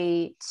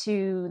heavily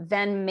to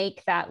then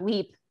make that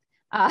leap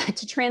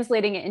to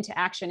translating it into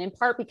action, in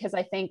part because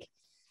I think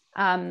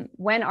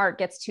when art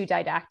gets too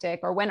didactic,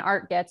 or when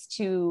art gets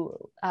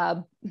too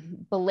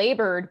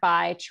belabored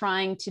by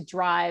trying to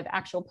drive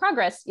actual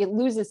progress, it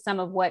loses some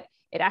of what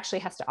it actually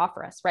has to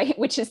offer us, right?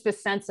 Which is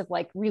this sense of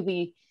like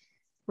really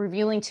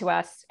revealing to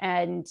us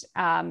and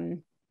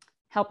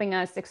helping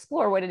us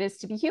explore what it is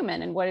to be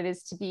human and what it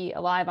is to be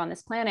alive on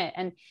this planet.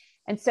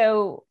 And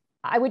so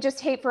I would just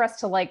hate for us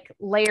to like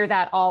layer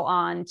that all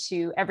on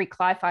to every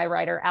cli-fi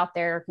writer out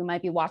there who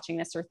might be watching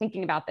this or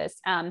thinking about this.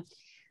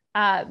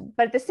 But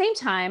at the same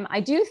time, I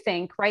do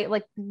think, right,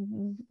 like,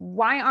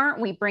 why aren't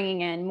we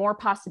bringing in more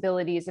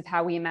possibilities of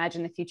how we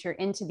imagine the future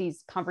into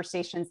these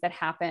conversations that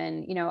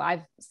happen? You know,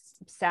 I've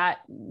sat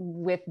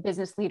with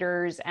business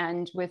leaders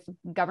and with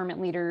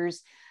government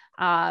leaders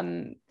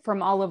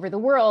from all over the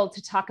world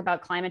to talk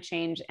about climate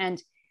change.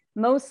 And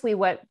mostly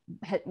what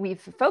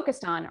we've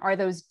focused on are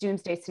those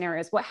doomsday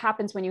scenarios. What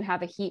happens when you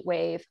have a heat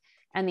wave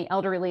and the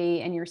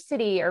elderly in your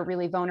city are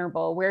really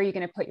vulnerable? Where are you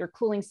going to put your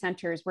cooling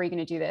centers? Where are you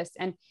going to do this?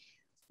 And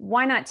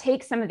why not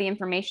take some of the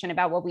information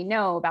about what we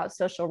know about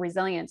social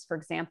resilience, for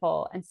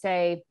example, and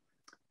say,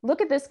 look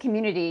at this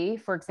community.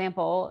 For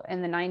example,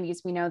 in the 90s,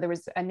 we know there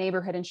was a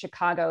neighborhood in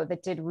Chicago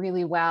that did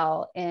really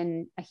well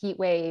in a heat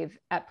wave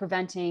at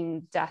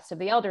preventing deaths of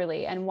the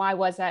elderly. And why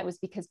was that? It was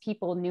because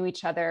people knew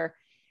each other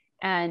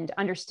and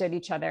understood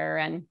each other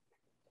and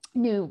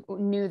knew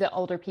the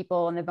older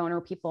people and the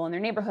vulnerable people in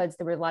their neighborhoods.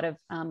 There were a lot of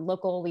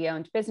locally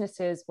owned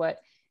businesses, what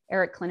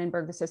Eric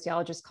Klinenberg, the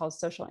sociologist, calls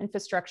social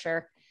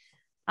infrastructure.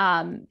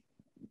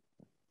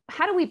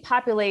 How do we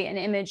populate an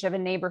image of a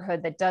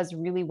neighborhood that does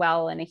really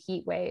well in a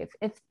heat wave?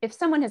 If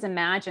someone has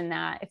imagined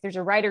that, if there's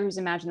a writer who's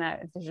imagined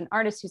that, if there's an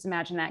artist who's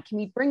imagined that, can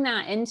we bring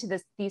that into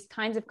these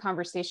kinds of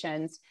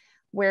conversations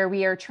where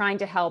we are trying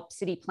to help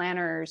city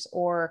planners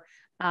or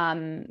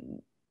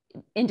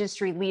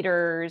industry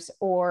leaders,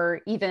 or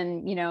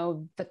even, you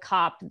know, the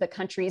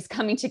countries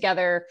coming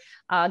together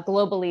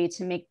globally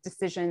to make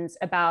decisions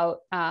about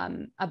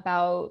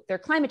their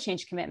climate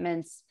change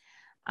commitments?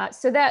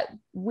 So that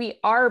we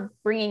are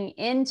bringing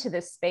into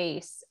this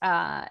space,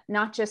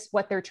 not just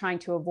what they're trying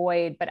to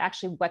avoid, but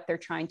actually what they're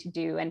trying to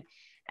do.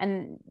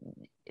 And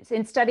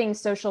in studying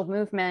social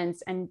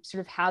movements and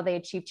sort of how they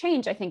achieve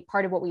change, I think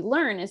part of what we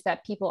learn is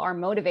that people are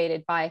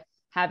motivated by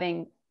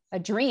having a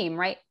dream,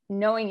 right?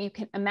 Knowing you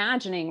can,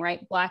 imagining,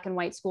 right, Black and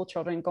white school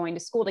children going to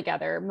school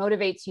together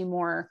motivates you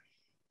more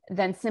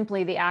than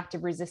simply the act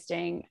of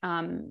resisting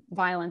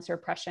violence or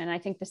oppression. And I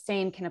think the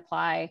same can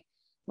apply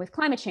with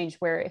climate change,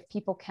 where if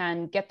people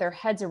can get their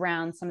heads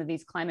around some of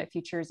these climate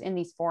futures in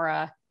these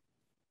fora,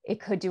 it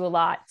could do a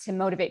lot to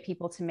motivate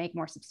people to make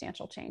more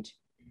substantial change.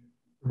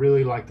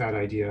 Really like that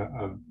idea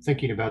of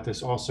thinking about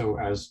this also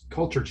as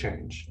culture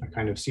change, a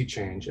kind of sea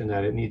change, and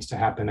that it needs to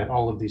happen at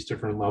all of these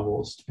different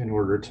levels in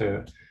order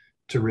to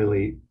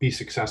really be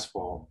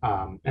successful.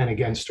 And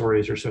again,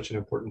 stories are such an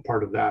important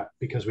part of that,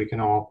 because we can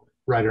all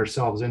write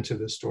ourselves into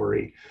the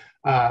story.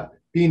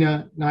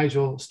 Bina,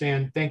 Nigel,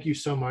 Stan, thank you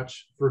so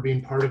much for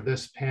being part of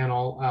this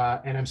panel.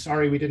 And I'm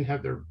sorry we didn't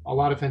have a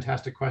lot of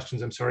fantastic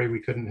questions. I'm sorry we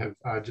couldn't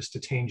have just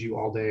detained you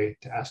all day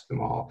to ask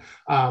them all.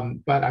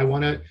 But I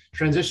want to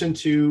transition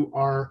to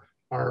our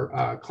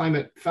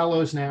climate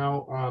fellows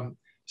now.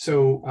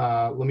 So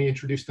let me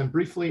introduce them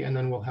briefly, and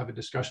then we'll have a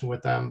discussion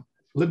with them.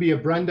 Libya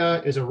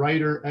Brenda is a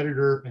writer,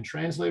 editor, and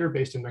translator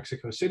based in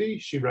Mexico City.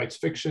 She writes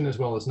fiction as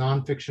well as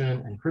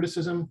nonfiction and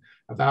criticism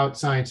about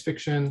science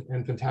fiction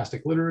and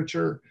fantastic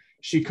literature.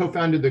 She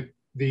co-founded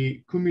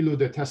the Cúmulo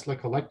de Tesla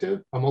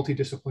Collective, a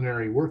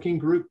multidisciplinary working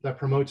group that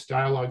promotes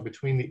dialogue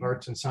between the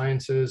arts and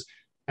sciences,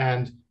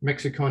 and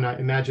Mexicana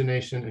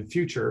Imagination and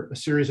Future, a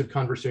series of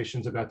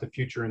conversations about the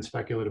future in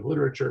speculative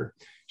literature.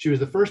 She was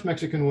the first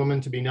Mexican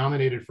woman to be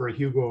nominated for a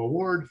Hugo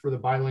Award for the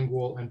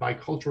bilingual and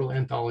bicultural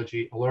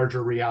anthology, A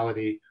Larger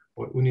Reality,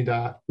 or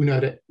Una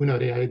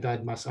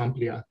Realidad Más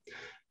Amplia.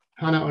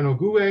 Hannah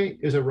Onogue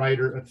is a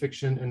writer of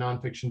fiction and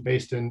nonfiction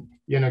based in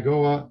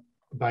Yenagoa,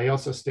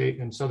 Bayelsa State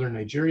in southern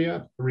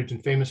Nigeria, a region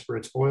famous for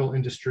its oil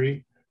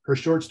industry. Her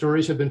short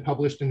stories have been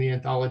published in the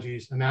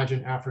anthologies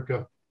Imagine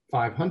Africa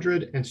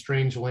 500 and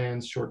Strange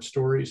Lands short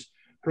stories.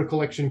 Her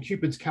collection,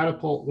 Cupid's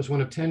Catapult, was one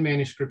of 10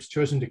 manuscripts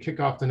chosen to kick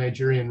off the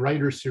Nigerian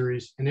Writers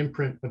Series, an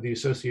imprint of the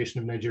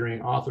Association of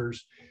Nigerian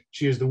Authors.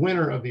 She is the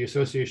winner of the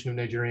Association of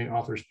Nigerian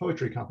Authors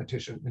Poetry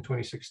Competition in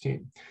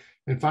 2016.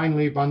 And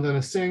finally,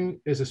 Vandana Singh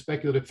is a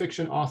speculative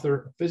fiction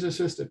author, a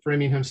physicist at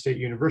Framingham State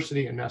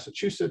University in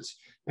Massachusetts,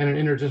 and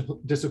an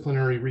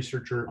interdisciplinary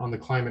researcher on the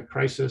climate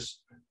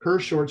crisis. Her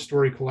short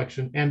story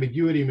collection,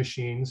 Ambiguity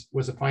Machines,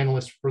 was a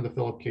finalist for the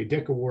Philip K.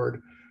 Dick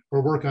Award.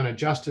 or work on a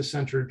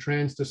justice-centered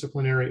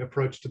transdisciplinary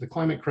approach to the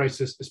climate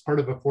crisis as part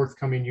of a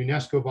forthcoming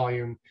UNESCO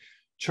volume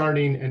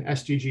charting an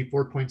SDG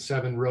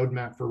 4.7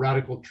 roadmap for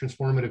radical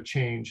transformative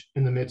change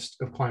in the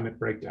midst of climate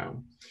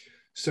breakdown.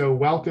 So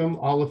welcome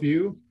all of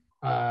you.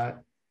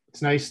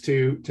 It's nice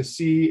to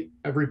see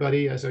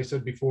everybody. As I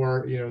said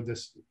before,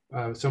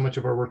 so much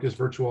of our work is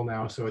virtual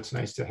now, so it's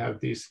nice to have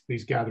these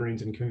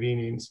gatherings and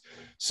convenings.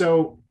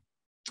 So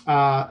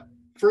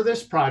for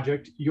this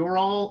project, you're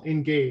all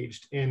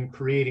engaged in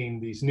creating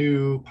these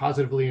new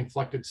positively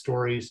inflected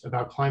stories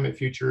about climate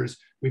futures.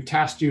 We've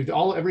tasked you,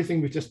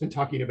 everything we've just been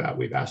talking about,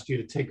 we've asked you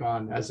to take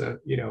on as a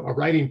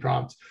writing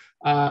prompt.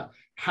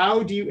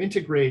 How do you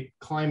integrate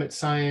climate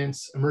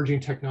science, emerging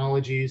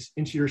technologies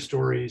into your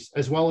stories,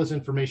 as well as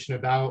information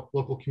about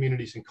local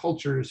communities and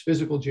cultures,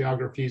 physical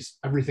geographies,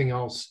 everything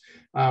else?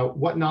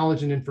 What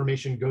knowledge and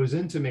information goes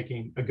into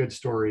making a good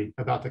story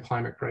about the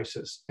climate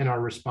crisis and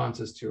our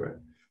responses to it?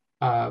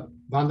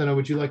 Vandana,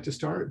 would you like to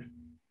start?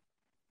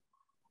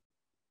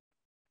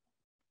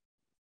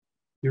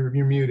 You're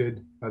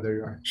muted. Oh, there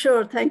you are.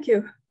 Sure, thank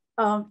you.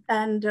 I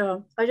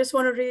just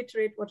want to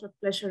reiterate what a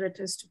pleasure it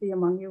is to be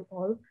among you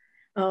all.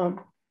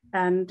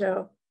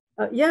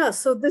 Yeah,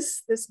 so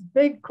this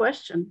big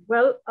question.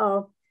 Well,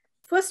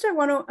 first I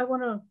want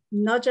to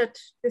nudge at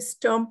this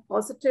term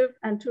positive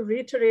and to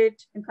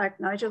reiterate. In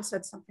fact, Nigel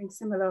said something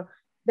similar,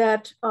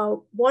 that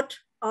what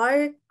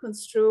I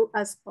construe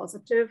as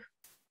positive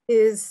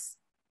is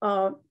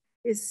a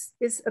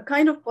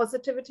kind of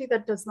positivity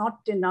that does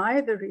not deny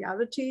the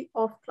reality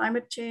of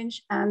climate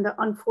change and the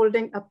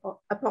unfolding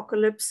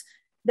apocalypse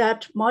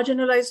that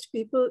marginalized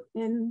people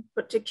in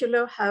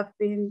particular have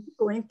been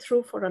going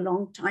through for a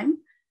long time,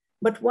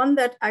 but one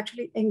that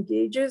actually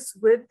engages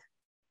with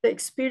the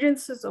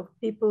experiences of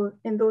people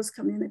in those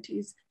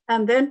communities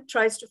and then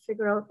tries to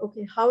figure out,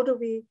 okay, how do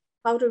we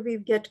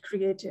get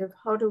creative?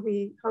 How do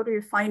we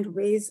find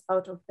ways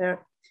out of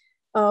there?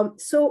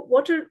 So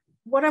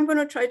what I'm going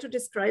to try to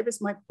describe is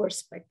my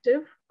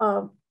perspective,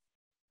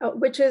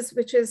 which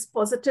is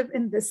positive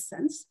in this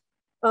sense,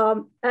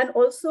 and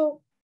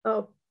also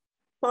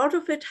part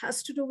of it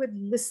has to do with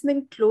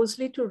listening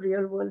closely to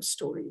real world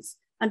stories,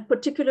 and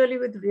particularly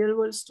with real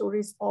world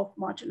stories of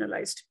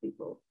marginalized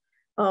people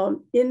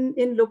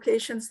in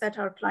locations that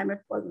are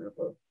climate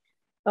vulnerable.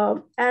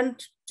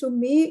 And to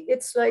me,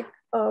 it's like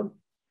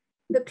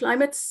the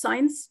climate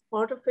science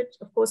part of it,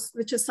 of course,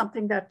 which is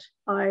something that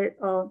I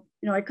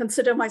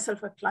consider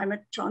myself a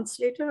climate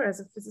translator as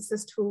a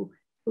physicist who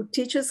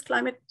teaches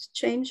climate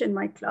change in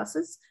my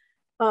classes.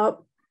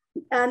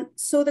 And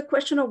so the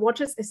question of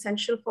what is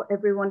essential for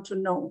everyone to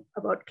know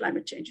about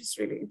climate change is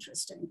really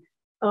interesting.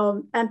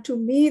 And to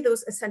me,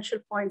 those essential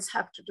points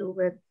have to do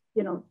with,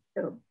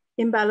 the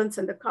imbalance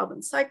in the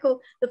carbon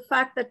cycle, the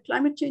fact that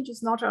climate change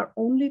is not our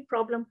only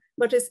problem,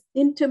 but is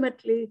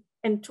intimately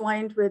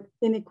entwined with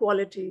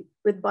inequality,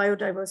 with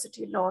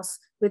biodiversity loss,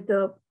 with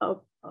the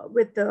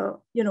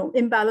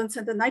imbalance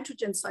in the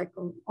nitrogen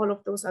cycle, all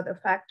of those other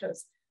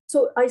factors.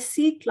 So I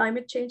see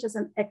climate change as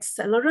an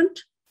accelerant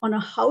on a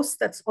house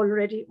that's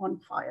already on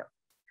fire.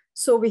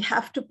 So we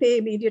have to pay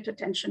immediate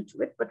attention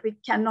to it, but we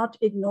cannot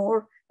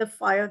ignore the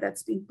fire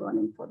that's been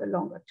burning for the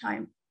longer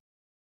time.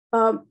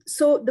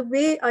 So the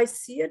way I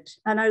see it,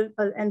 and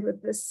I'll end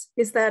with this,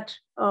 is that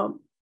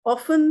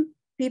often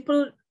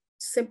people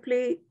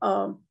simply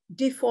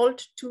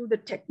default to the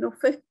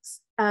techno-fix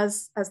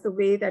as the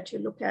way that you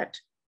look at,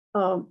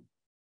 kind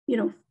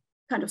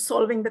of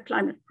solving the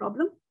climate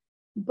problem.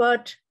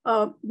 But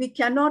we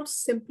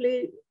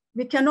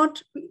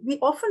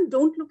often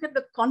don't look at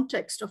the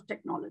context of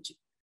technology.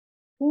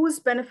 Who is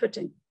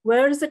benefiting?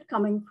 Where is it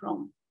coming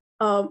from?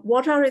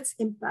 What are its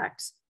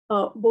impacts,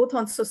 both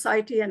on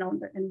society and on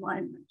the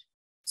environment?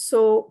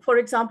 So, for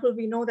example,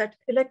 we know that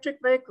electric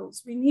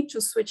vehicles, we need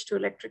to switch to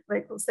electric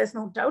vehicles. There's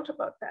no doubt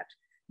about that.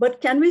 But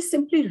can we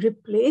simply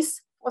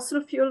replace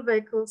fossil fuel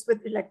vehicles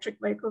with electric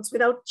vehicles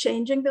without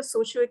changing the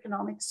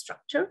socioeconomic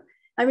structure?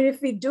 I mean,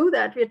 if we do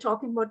that, we're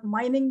talking about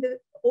mining the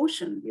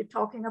ocean. We're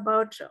talking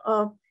about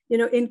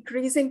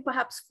increasing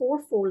perhaps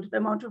fourfold the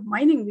amount of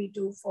mining we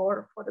do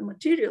for the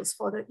materials,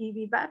 for the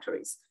EV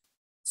batteries.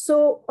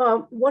 So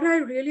what I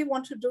really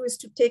want to do is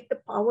to take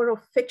the power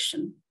of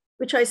fiction,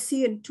 which I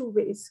see in two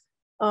ways,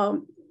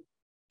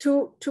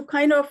 to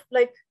kind of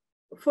like,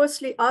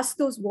 firstly, ask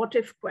those what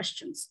if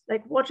questions.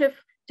 Like, what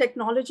if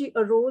technology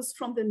arose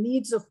from the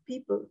needs of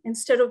people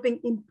instead of being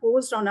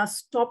imposed on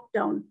us top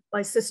down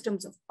by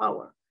systems of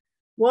power?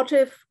 What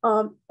if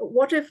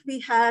we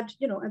had,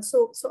 and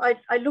so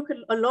I look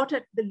a lot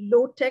at the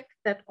low tech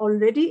that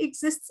already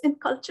exists in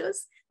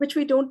cultures, which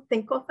we don't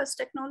think of as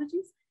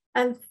technologies.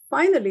 And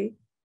finally,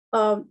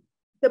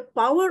 the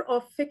power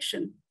of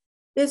fiction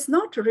is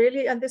not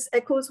really, and this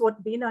echoes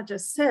what Beena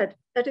just said,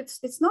 that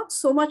it's not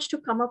so much to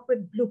come up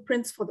with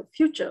blueprints for the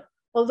future,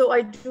 although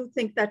I do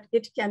think that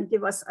it can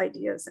give us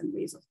ideas and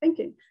ways of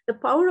thinking. The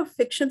power of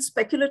fiction,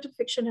 speculative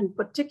fiction in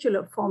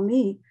particular, for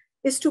me,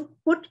 is to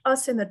put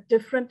us in a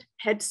different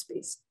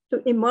headspace,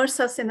 to immerse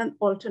us in an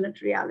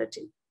alternate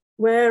reality,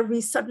 where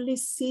we suddenly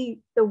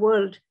see the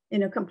world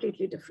in a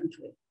completely different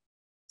way.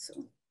 So.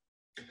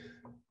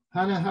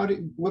 Hannah,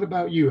 what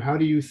about you? How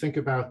do you think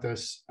about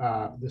this,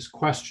 this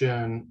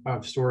question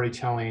of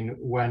storytelling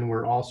when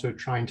we're also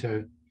trying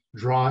to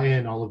draw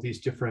in all of these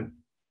different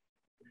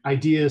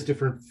ideas,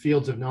 different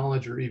fields of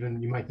knowledge, or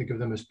even you might think of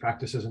them as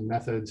practices and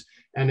methods.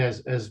 And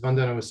as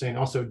Vandana was saying,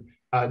 also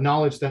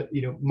knowledge that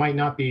might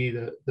not be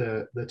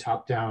the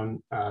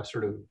top-down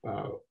sort of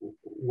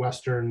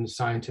Western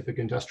scientific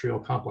industrial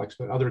complex,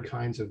 but other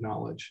kinds of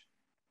knowledge.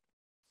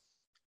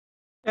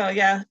 Well,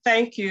 yeah,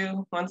 thank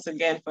you once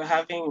again for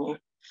having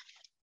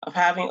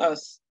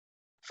us.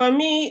 For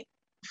me,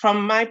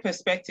 from my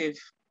perspective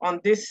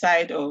on this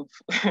side of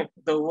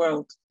the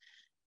world,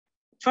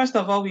 first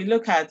of all, we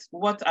look at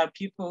what are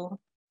people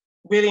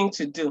willing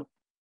to do.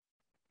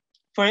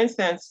 For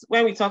instance,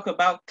 when we talk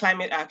about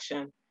climate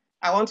action,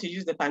 I want to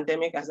use the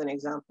pandemic as an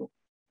example.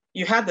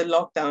 You had the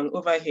lockdown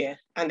over here,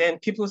 and then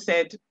people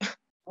said,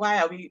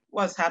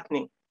 what's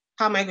happening?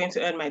 How am I going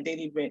to earn my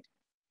daily bread?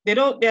 They're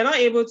not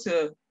able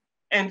to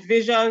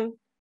envision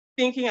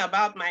thinking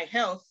about my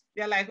health.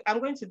 They're like, I'm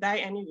going to die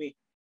anyway.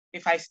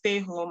 If I stay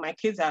home, my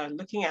kids are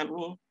looking at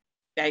me,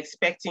 they're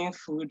expecting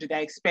food, they're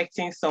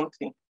expecting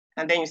something.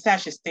 And then you say I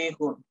should stay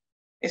home.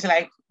 It's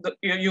like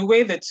you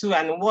weigh the two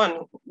and one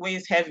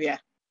weighs heavier.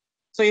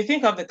 So you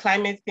think of the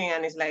climate thing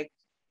and it's like,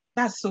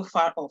 that's so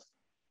far off.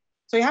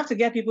 So you have to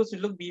get people to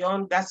look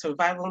beyond that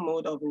survival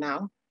mode of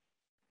now.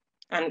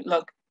 And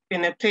look,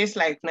 in a place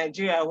like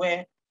Nigeria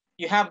where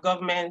you have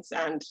governments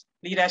and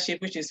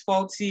leadership which is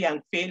faulty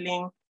and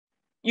failing,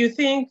 you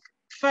think,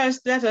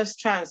 first, let us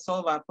try and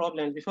solve our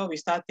problems before we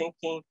start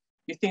thinking,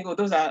 you think, oh,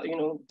 those are,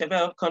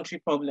 developed country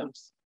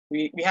problems.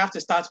 We have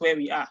to start where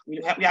we are.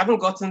 We haven't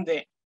gotten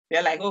there.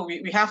 They're like, oh,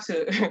 we have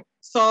to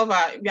solve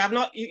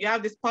you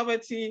have this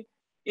poverty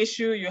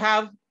issue, you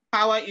have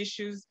power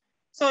issues.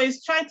 So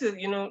it's trying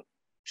to,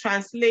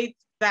 translate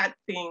that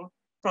thing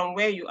from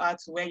where you are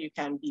to where you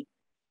can be.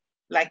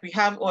 Like we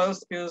have oil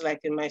spills, like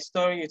in my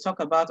story, you talk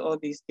about all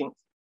these things.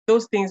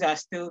 Those things are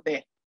still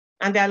there.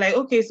 And they're like,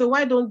 okay, so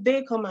why don't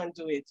they come and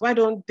do it? Why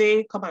don't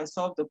they come and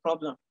solve the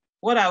problem?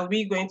 What are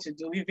we going to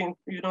do? We've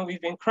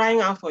been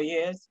crying out for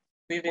years.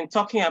 We've been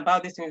talking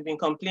about this and we've been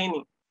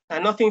complaining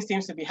and nothing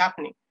seems to be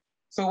happening.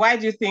 So why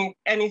do you think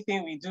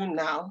anything we do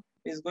now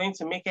is going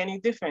to make any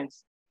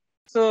difference?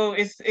 So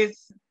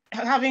it's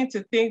having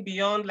to think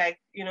beyond, like,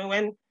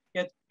 when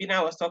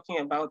Bina was talking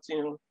about,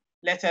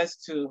 letters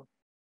to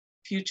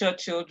future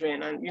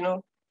children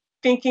and,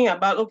 thinking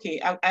about,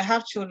 okay, I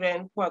have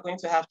children who are going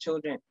to have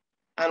children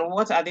and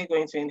what are they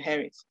going to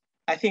inherit?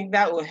 I think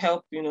that will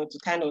help, to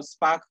kind of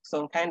spark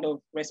some kind of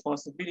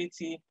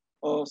responsibility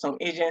or some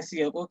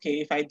agency of,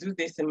 okay, if I do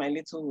this in my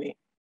little way,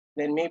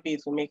 then maybe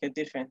it will make a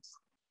difference.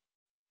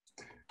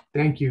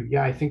 Thank you.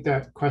 Yeah, I think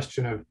that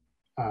question of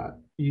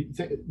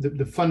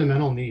the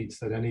fundamental needs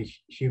that any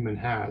human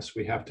has,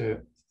 we have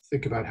to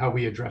think about how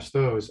we address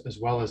those, as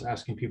well as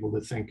asking people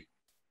to think,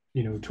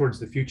 towards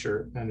the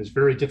future. And it's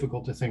very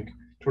difficult to think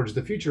towards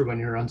the future when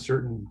you're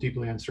uncertain,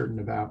 deeply uncertain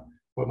about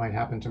what might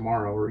happen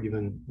tomorrow or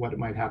even what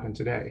might happen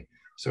today.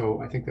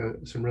 So I think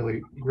some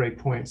really great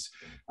points.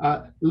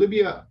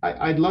 Libya,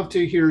 I'd love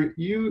to hear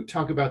you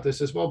talk about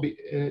this as well,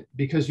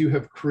 because you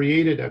have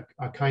created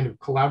a kind of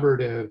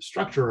collaborative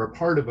structure, or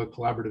part of a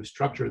collaborative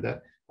structure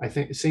that I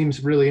think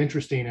seems really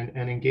interesting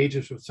and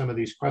engages with some of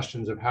these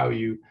questions of how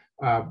you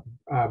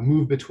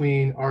move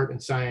between art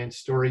and science,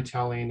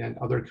 storytelling, and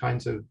other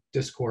kinds of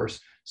discourse.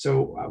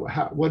 So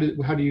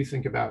how do you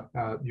think about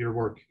your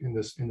work in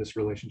this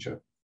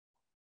relationship?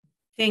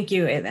 Thank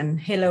you, Ed, and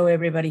hello,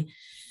 everybody.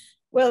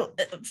 Well,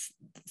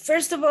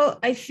 first of all,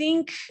 I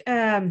think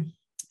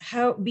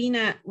how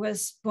Bina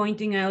was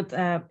pointing out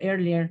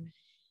earlier,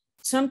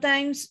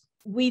 sometimes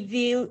we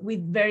deal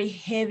with very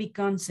heavy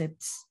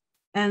concepts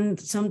and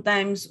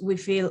sometimes we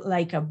feel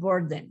like a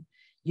burden.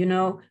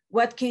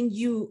 What can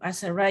you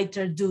as a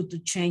writer do to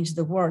change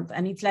the world?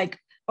 And it's like,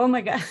 oh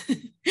my God,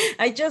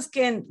 I just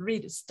can't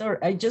read a story.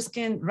 I just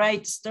can't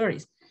write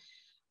stories.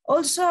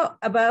 Also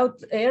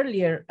about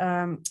earlier,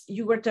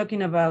 you were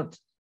talking about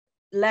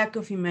lack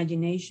of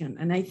imagination.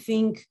 And I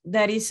think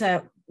that is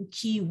a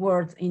key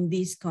word in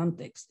this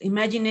context.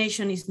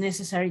 Imagination is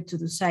necessary to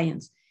do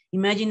science.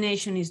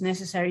 Imagination is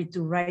necessary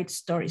to write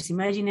stories.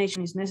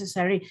 Imagination is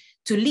necessary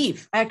to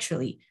live,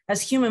 actually.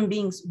 As human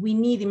beings, we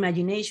need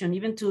imagination,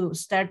 even to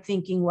start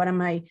thinking, what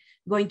am I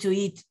going to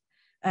eat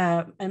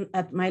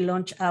at my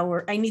lunch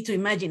hour? I need to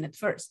imagine it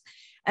first.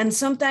 And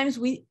sometimes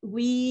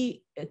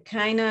we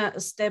kind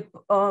of step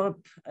up,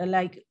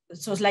 like,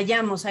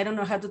 soslayamos, I don't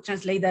know how to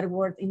translate that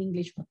word in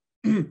English.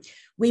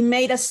 We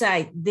made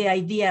aside the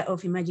idea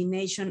of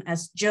imagination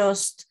as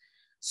just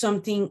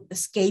something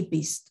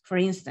escapist, for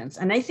instance.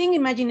 And I think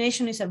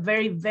imagination is a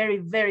very, very,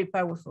 very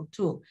powerful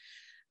tool.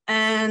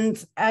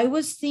 And I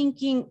was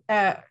thinking,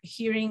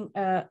 hearing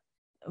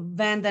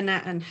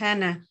Vandana and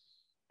Hannah,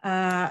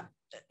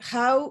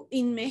 how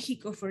in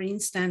Mexico, for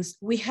instance,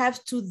 we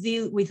have to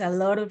deal with a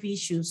lot of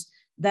issues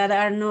that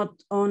are not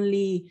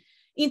only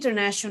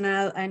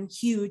international and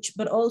huge,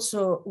 but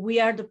also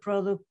we are the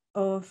product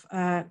of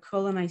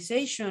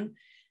colonization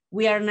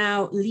we are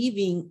now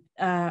living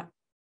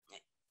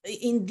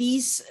in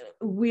this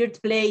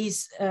weird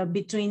place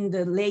between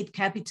the late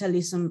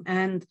capitalism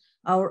and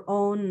our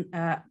own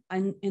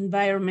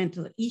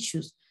environmental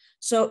issues.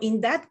 So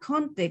in that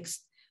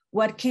context,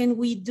 what can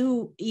we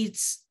do?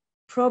 It's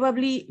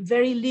probably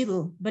very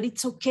little, but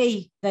it's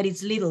okay that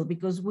it's little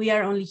because we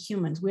are only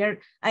humans.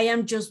 I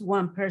am just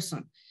one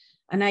person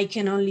and I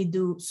can only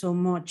do so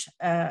much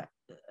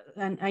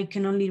and I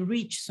can only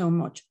reach so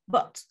much.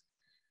 But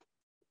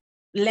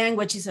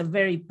language is a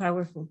very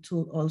powerful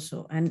tool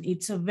also. And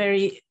it's a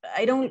very,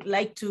 I don't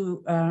like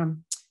to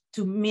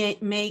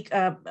make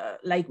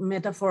like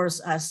metaphors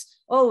as,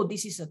 oh,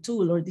 this is a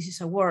tool or this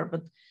is a word,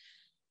 but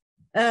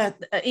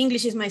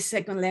English is my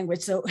second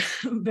language, so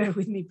bear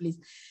with me, please.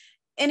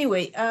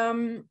 Anyway,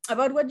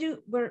 about what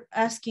you were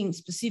asking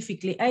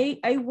specifically,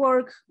 I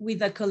work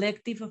with a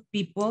collective of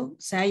people,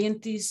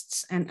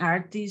 scientists and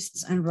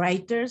artists and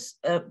writers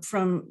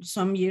from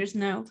some years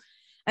now.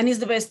 And it's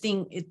the best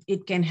thing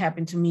it can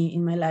happen to me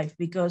in my life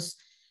because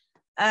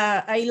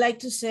I like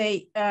to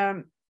say,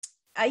 I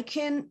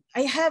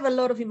have a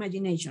lot of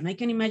imagination. I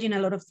can imagine a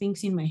lot of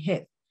things in my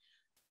head,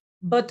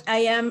 but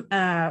I'm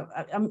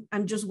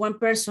just one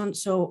person.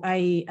 So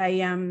I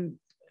am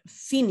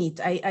finite,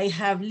 I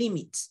have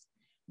limits.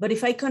 But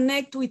if I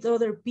connect with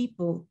other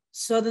people,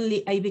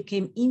 suddenly I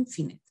became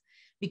infinite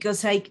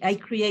because I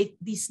create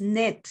this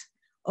net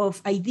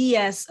of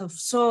ideas, of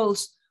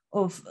souls,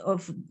 of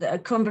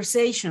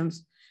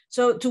conversations.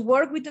 So to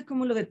work with the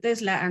Cúmulo de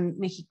Tesla and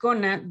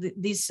Mexicona,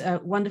 these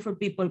wonderful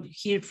people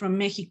here from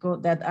Mexico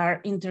that are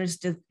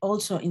interested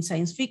also in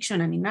science fiction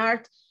and in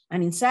art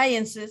and in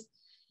sciences,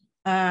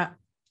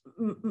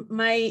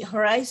 my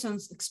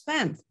horizons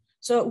expand.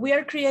 So we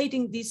are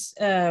creating these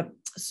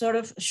sort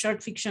of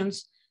short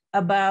fictions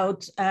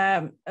about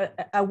a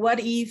what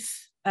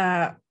if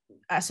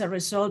as a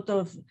result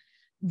of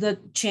the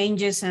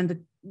changes and the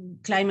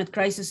climate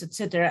crisis,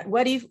 etc.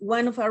 What if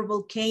one of our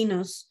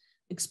volcanoes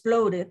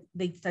exploded,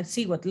 the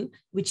Iztaccíhuatl,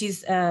 which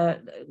is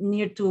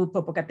near to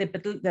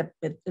Popocatépetl, that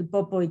El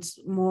Popo, it's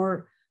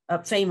more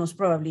famous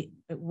probably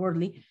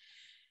worldly.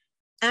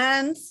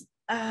 And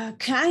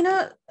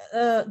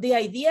the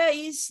idea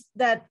is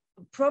that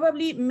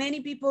probably many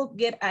people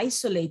get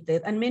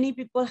isolated and many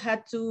people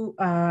had to,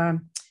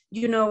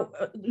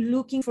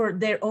 looking for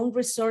their own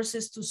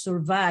resources to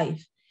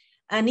survive.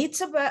 And it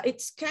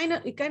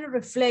kind of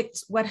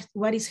reflects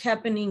what is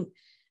happening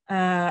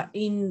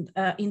in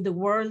the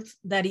world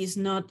that is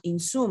not in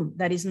Zoom,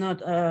 that is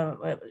not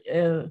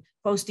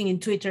posting in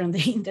Twitter on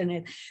the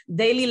internet,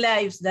 daily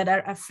lives that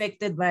are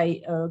affected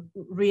by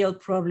real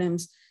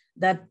problems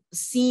that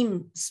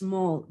seem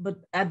small, but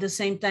at the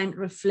same time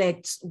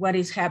reflects what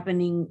is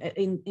happening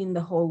in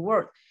the whole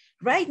world.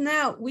 Right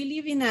now, we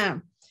live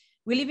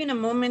in a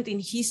moment in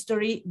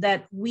history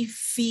that we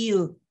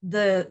feel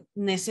the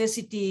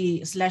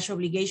necessity /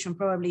 obligation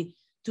probably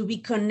to be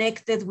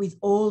connected with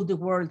all the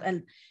world.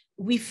 And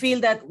we feel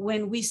that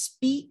when we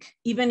speak,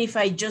 even if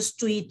I just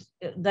tweet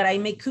that I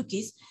make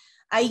cookies,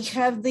 I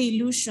have the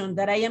illusion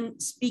that I am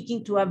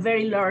speaking to a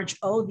very large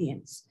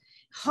audience.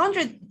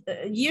 100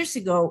 years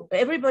ago,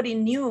 everybody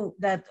knew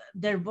that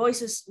their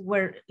voices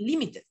were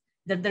limited,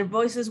 that their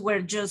voices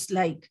were just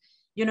like,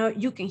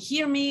 you can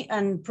hear me,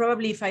 and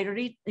probably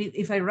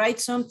if I write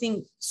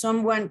something,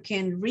 someone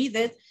can read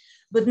it.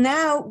 But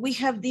now we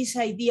have this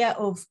idea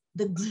of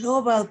the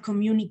global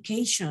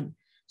communication.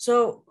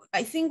 So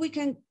I think we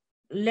can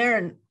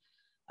learn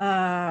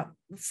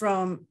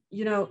from,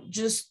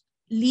 just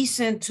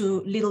listen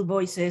to little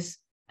voices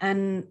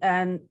and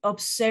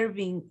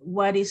observing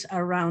what is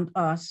around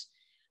us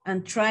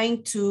and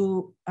trying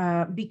to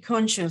be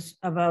conscious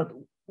about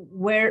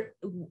where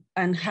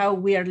and how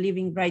we are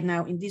living right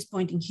now in this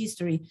point in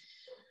history.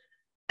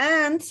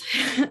 And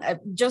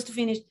just to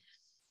finish,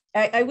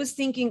 I was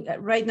thinking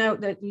right now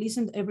that,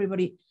 listen,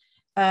 everybody,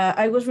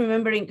 I was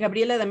remembering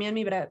Gabriela Damián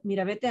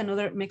Mirabete,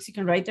 another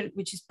Mexican writer,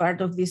 which is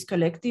part of this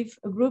collective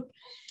group.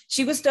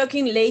 She was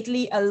talking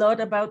lately a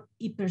lot about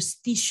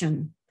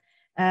hyperstition,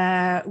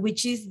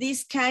 which is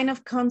this kind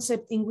of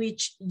concept in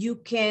which you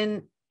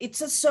can,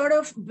 it's a sort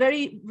of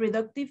very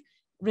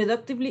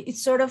reductively,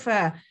 it's sort of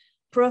a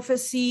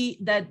prophecy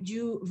that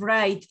you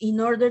write in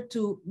order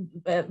to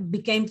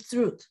become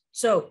truth.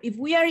 So if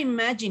we are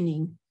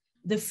imagining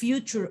the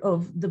future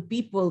of the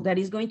people that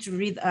is going to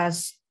read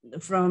us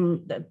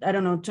from,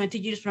 20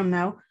 years from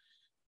now,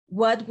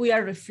 what we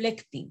are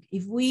reflecting,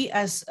 if we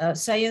as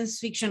science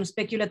fiction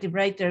speculative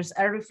writers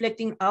are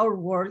reflecting our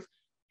world,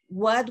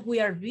 what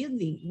we are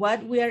reading,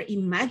 what we are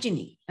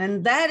imagining.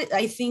 And that,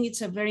 I think,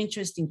 it's a very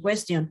interesting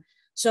question.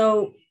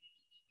 So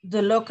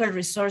the local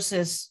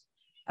resources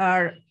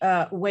are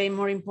way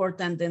more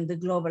important than the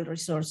global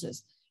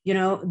resources.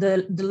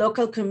 The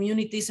local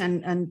communities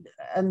and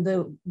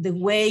the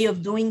way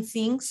of doing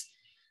things,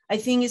 I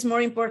think is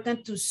more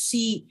important to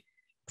see.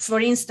 For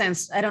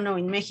instance, I don't know,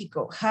 in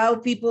Mexico, how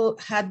people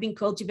had been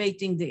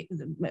cultivating the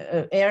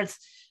earth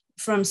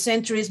from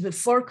centuries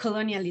before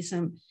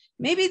colonialism.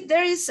 Maybe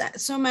there is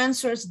some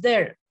answers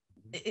there.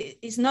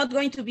 it's not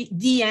going to be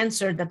the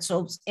answer that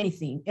solves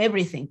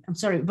everything. I'm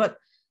sorry, but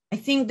I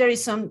think there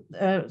is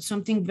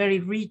something very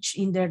rich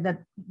in there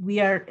that we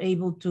are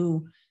able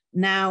to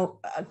now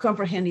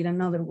comprehend in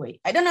another way.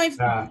 I don't know if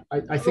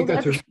I think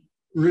that's a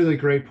really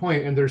great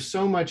point, and there's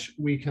so much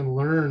we can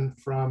learn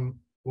from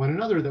one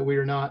another that we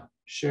are not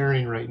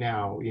sharing right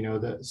now. You know,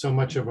 that so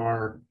much of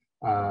our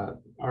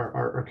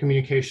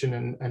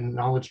communication and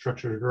knowledge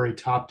structure is very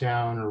top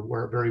down, or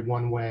we're very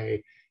one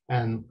way,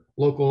 and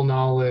local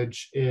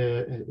knowledge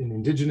and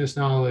indigenous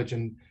knowledge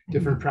and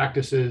different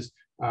practices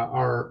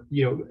are,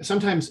 you know,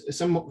 sometimes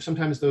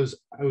those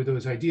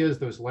ideas,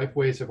 those life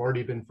ways have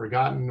already been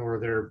forgotten, or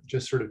they're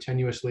just sort of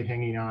tenuously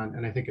hanging on.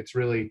 And I think it's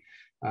really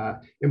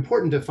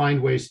important to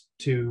find ways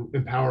to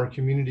empower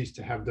communities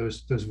to have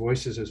those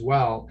voices as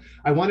well.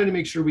 I wanted to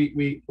make sure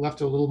we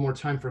left a little more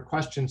time for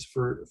questions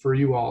for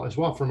you all as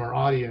well from our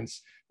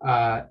audience.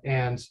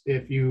 And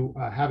if you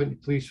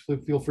haven't, please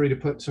feel free to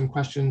put some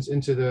questions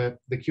into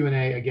the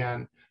Q&A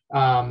again.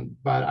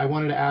 But I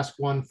wanted to ask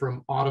one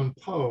from Autumn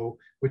Poe,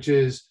 which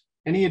is,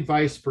 any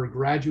advice for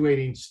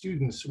graduating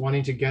students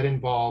wanting to get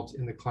involved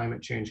in the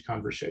climate change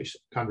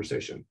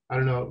conversation? I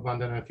don't know,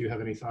 Vandana, if you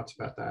have any thoughts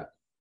about that.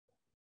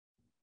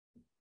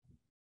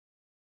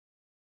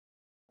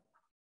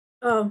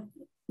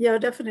 Yeah,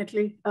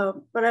 definitely.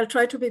 But I'll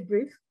try to be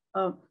brief.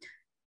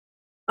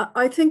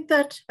 I think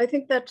that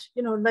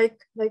you know,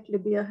 like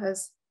Libya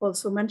has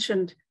also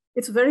mentioned,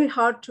 it's very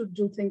hard to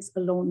do things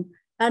alone.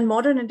 And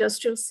modern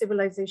industrial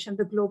civilization,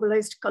 the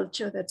globalized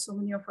culture that so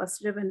many of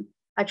us live in,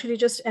 actually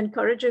just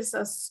encourages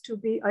us to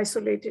be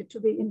isolated, to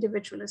be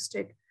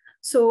individualistic.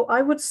 So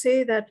I would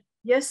say that,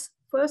 yes,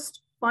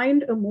 first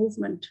find a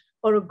movement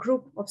or a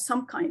group of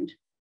some kind,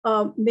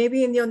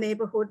 maybe in your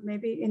neighborhood,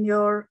 maybe in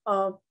your,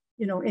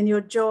 you know, in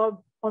your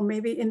job, or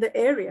maybe in the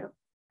area.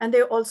 And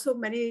there are also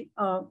many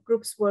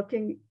groups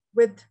working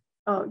with,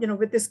 you know,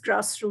 with this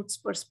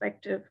grassroots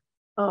perspective,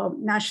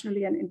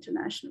 nationally and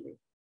internationally.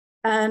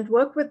 And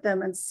work with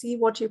them and see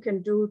what you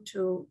can do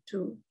to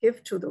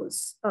give to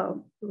those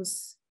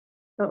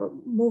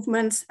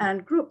movements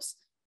and groups,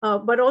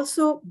 but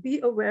also be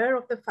aware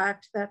of the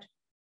fact that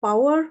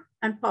power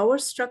and power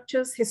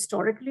structures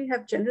historically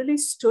have generally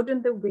stood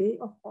in the way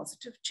of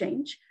positive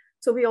change.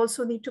 So we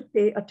also need to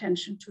pay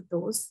attention to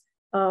those,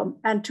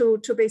 and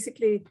to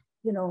basically,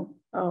 you know,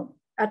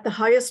 at the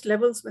highest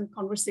levels when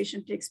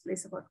conversation takes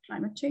place about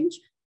climate change,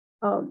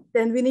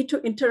 then we need to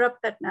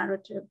interrupt that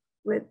narrative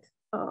with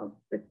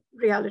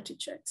reality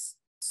checks.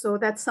 So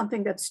that's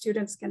something that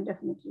students can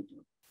definitely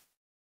do.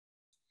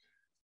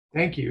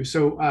 Thank you.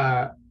 So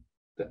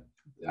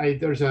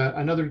there's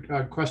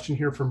another question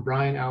here from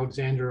Brian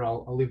Alexander.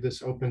 I'll leave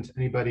this open to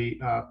anybody.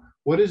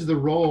 What is the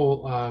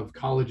role of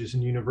colleges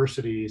and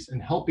universities in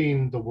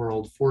helping the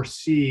world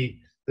foresee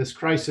this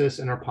crisis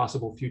and our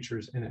possible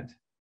futures in it?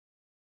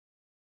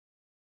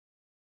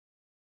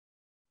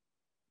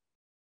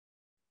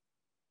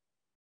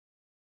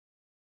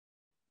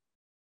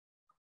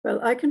 Well,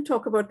 I can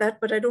talk about that,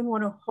 but I don't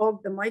want to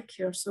hog the mic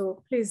here.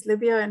 So please,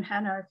 Libya and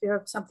Hannah, if you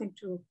have something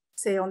to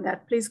say on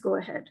that, please go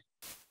ahead.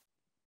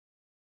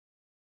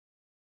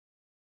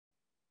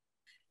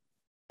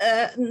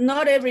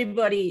 Not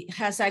everybody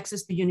has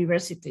access to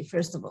university,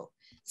 first of all.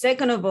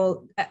 Second of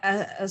all,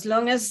 as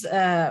long as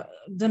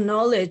the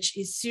knowledge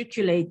is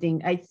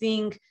circulating, I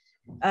think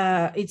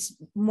it's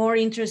more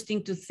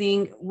interesting to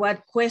think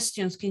what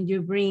questions can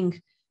you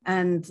bring,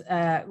 and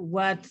how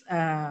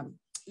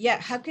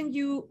can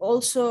you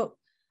also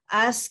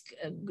ask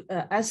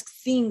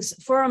things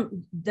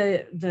from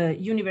the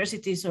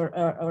universities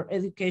or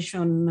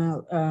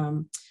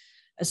educational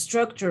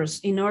structures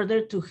in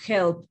order to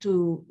help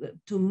to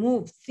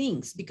move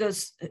things,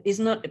 because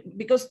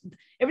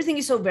everything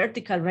is so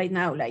vertical right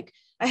now. Like,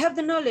 I have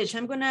the knowledge,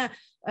 I'm gonna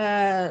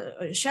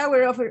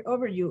shower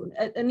over you,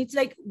 and it's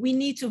like we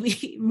need to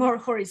be more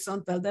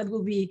horizontal. That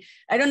will be,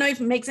 I don't know if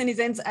it makes any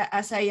sense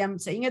as I am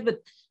saying it,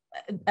 but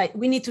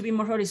we need to be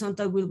more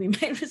horizontal will be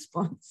my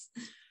response.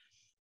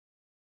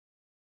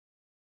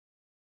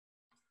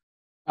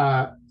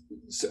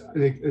 So I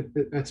think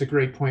that's a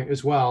great point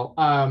as well.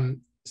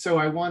 So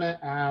I want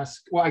to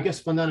ask, well, I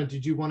guess, Vandana,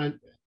 did you want to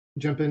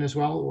jump in as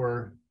well,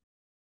 or?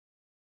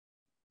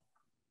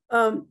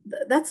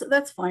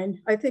 That's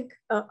fine. I think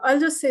I'll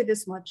just say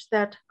this much,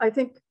 that I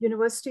think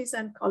universities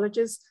and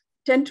colleges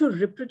tend to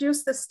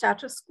reproduce the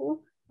status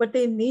quo, but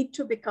they need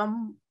to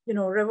become, you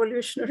know,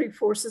 revolutionary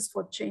forces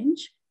for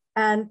change.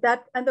 And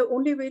the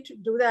only way to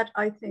do that,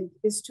 I think,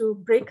 is to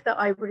break the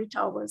ivory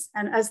towers.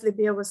 And as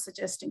Libya was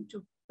suggesting,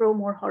 to grow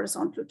more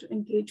horizontal, to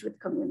engage with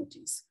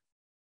communities.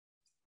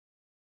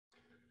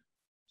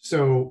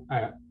 So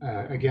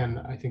again,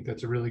 I think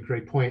that's a really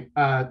great point.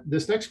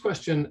 This next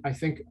question, I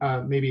think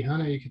maybe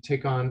Hannah, you could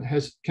take on.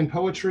 Can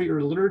poetry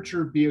or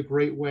literature be a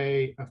great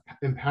way of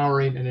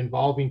empowering and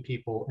involving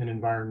people in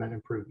environment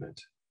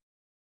improvement?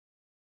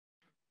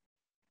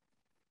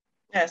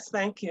 Yes,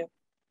 thank you.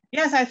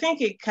 Yes, I think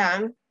it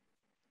can.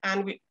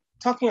 And we're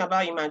talking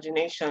about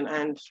imagination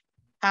and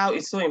how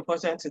it's so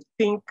important to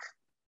think,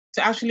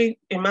 to actually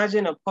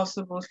imagine a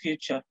possible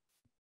future.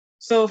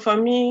 So for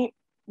me,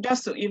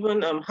 just to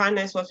even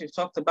harness what we've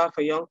talked about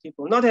for young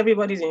people, not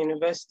everybody's in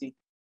university,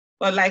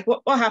 but like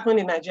what happened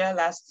in Nigeria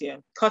last year,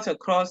 cut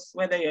across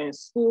whether you're in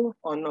school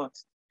or not.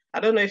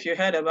 I don't know if you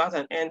heard about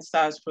an End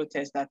SARS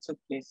protest that took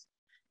place.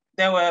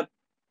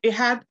 It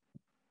had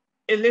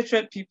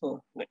illiterate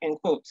people, in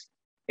quotes.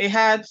 It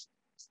had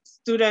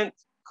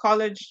students,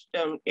 college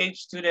age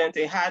students,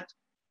 it had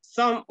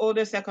some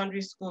older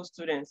secondary school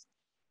students.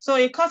 So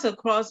it cut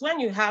across when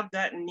you have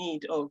that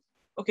need of,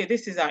 okay,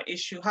 this is our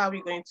issue, how are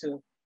we going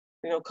to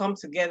come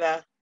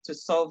together to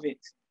solve it?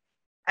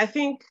 I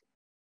think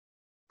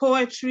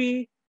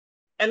poetry,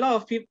 a lot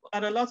of people,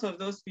 and a lot of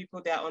those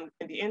people, they're on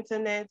the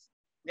internet,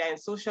 they're in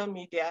social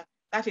media.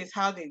 That is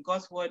how they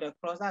got word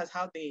across. That is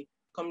how they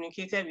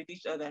communicated with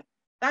each other.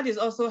 That is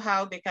also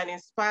how they can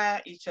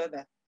inspire each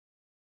other.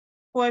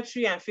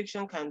 Poetry and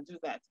fiction can do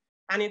that.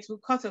 And it will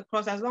cut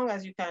across as long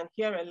as you can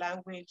hear a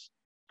language,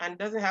 and it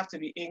doesn't have to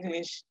be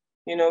English.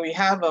 We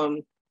have,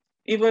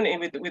 even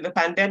with the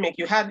pandemic,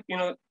 you're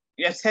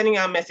sending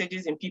out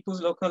messages in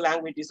people's local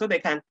languages so they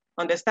can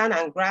understand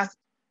and grasp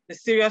the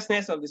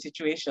seriousness of the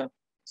situation.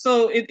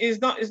 So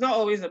it's not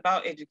always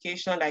about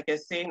education, like you're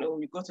saying, oh,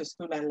 we go to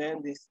school and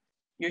learn this.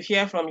 You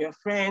hear from your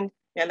friend,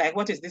 you're like,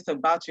 what is this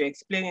about? You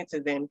explain it to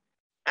them.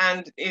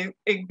 And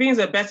it brings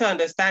a better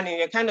understanding.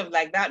 You're kind of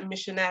like that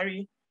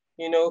missionary,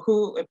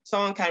 who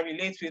someone can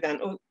relate with,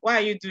 and, oh, why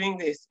are you doing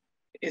this?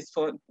 It's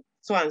for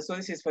so and so,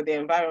 this is for the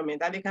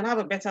environment. And they can have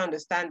a better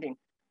understanding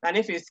than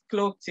if it's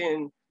cloaked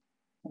in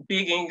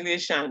big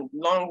English and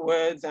long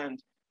words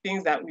and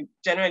things that we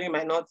generally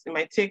it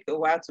might take a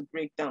while to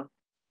break down.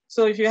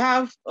 So if you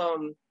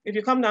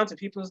come down to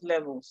people's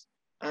levels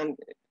and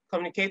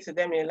communicate to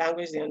them in a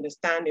language they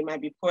understand, it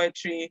might be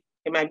poetry,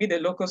 it might be the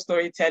local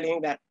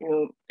storytelling that,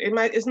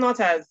 it's not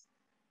as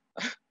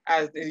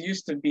it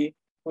used to be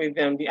with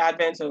the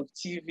advent of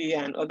TV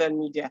and other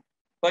media,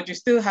 but you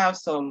still have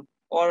some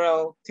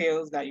oral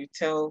tales that you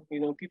tell,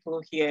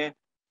 people here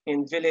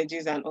in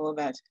villages and all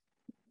that.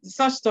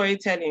 Such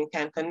storytelling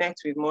can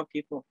connect with more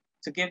people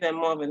to give them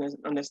more of an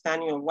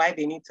understanding of why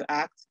they need to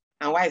act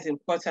and why it's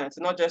important,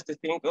 not just to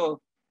think, oh,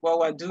 well,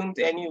 we're doomed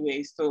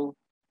anyway, so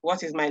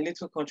what is my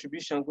little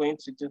contribution going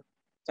to do?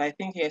 So I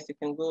think, yes, it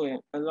can go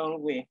a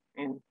long way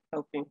in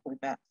helping with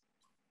that.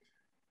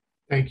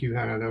 Thank you,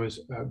 Hannah. That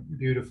was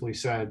beautifully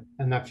said.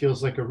 And that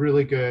feels like a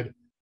really good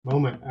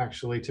moment,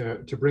 actually,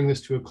 to bring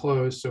this to a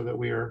close so that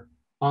we are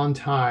on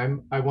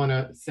time. I want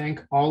to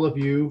thank all of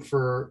you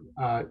for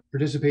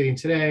participating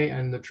today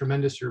and the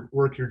tremendous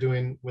work you're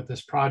doing with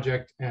this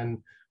project and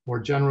more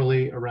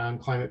generally around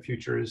climate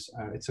futures.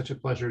 It's such a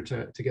pleasure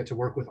to get to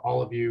work with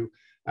all of you.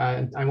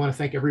 And I want to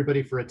thank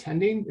everybody for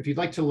attending. If you'd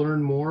like to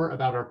learn more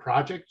about our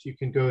project, you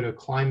can go to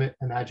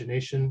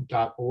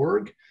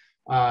climateimagination.org.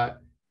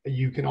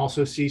 You can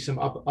also see some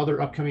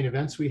other upcoming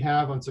events we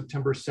have. On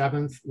September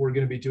 7th, we're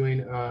going to be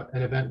doing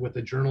an event with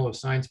the Journal of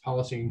Science,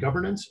 Policy, and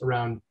Governance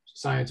around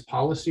science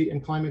policy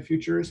and climate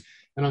futures.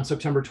 And on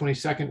September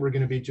 22nd, we're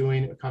going to be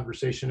doing a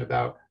conversation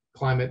about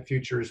climate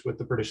futures with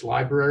the British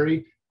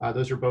Library.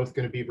 Those are both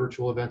going to be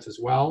virtual events as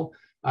well.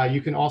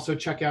 You can also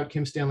check out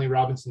Kim Stanley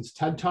Robinson's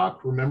TED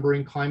Talk,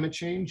 Remembering Climate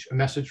Change, a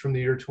message from the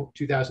year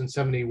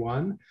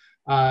 2071.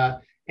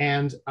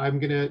 And I'm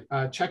going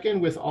to check in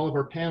with all of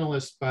our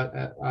panelists,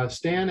 but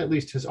Stan at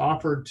least has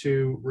offered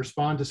to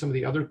respond to some of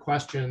the other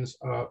questions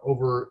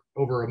over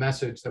a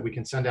message that we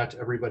can send out to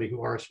everybody who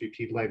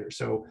RSVP'd later.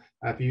 So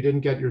if you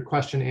didn't get your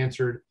question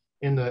answered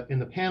in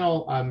the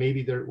panel,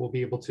 maybe we'll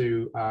be able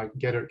to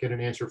get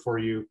an answer for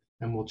you,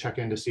 and we'll check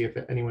in to see if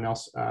anyone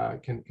else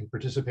can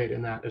participate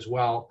in that as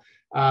well.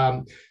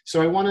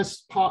 So I want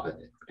to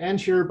end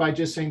here by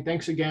just saying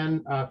thanks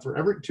again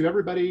to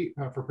everybody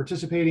for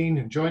participating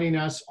and joining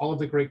us, all of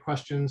the great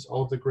questions,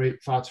 all of the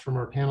great thoughts from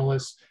our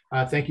panelists.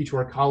 Thank you to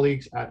our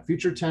colleagues at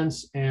Future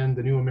Tense and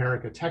the New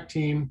America Tech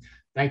team.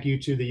 Thank you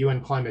to the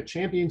UN Climate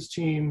Champions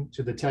team,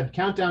 to the TED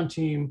Countdown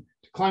team,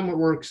 to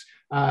ClimateWorks.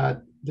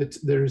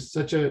 There's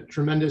such a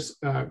tremendous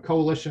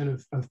coalition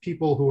of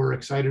people who are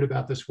excited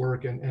about this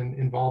work and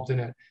involved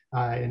in it.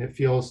 And it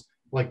feels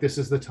like this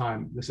is the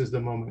time, this is the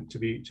moment to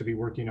be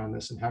working on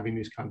this and having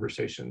these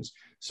conversations.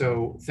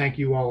 So thank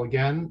you all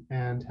again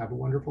and have a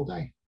wonderful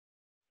day.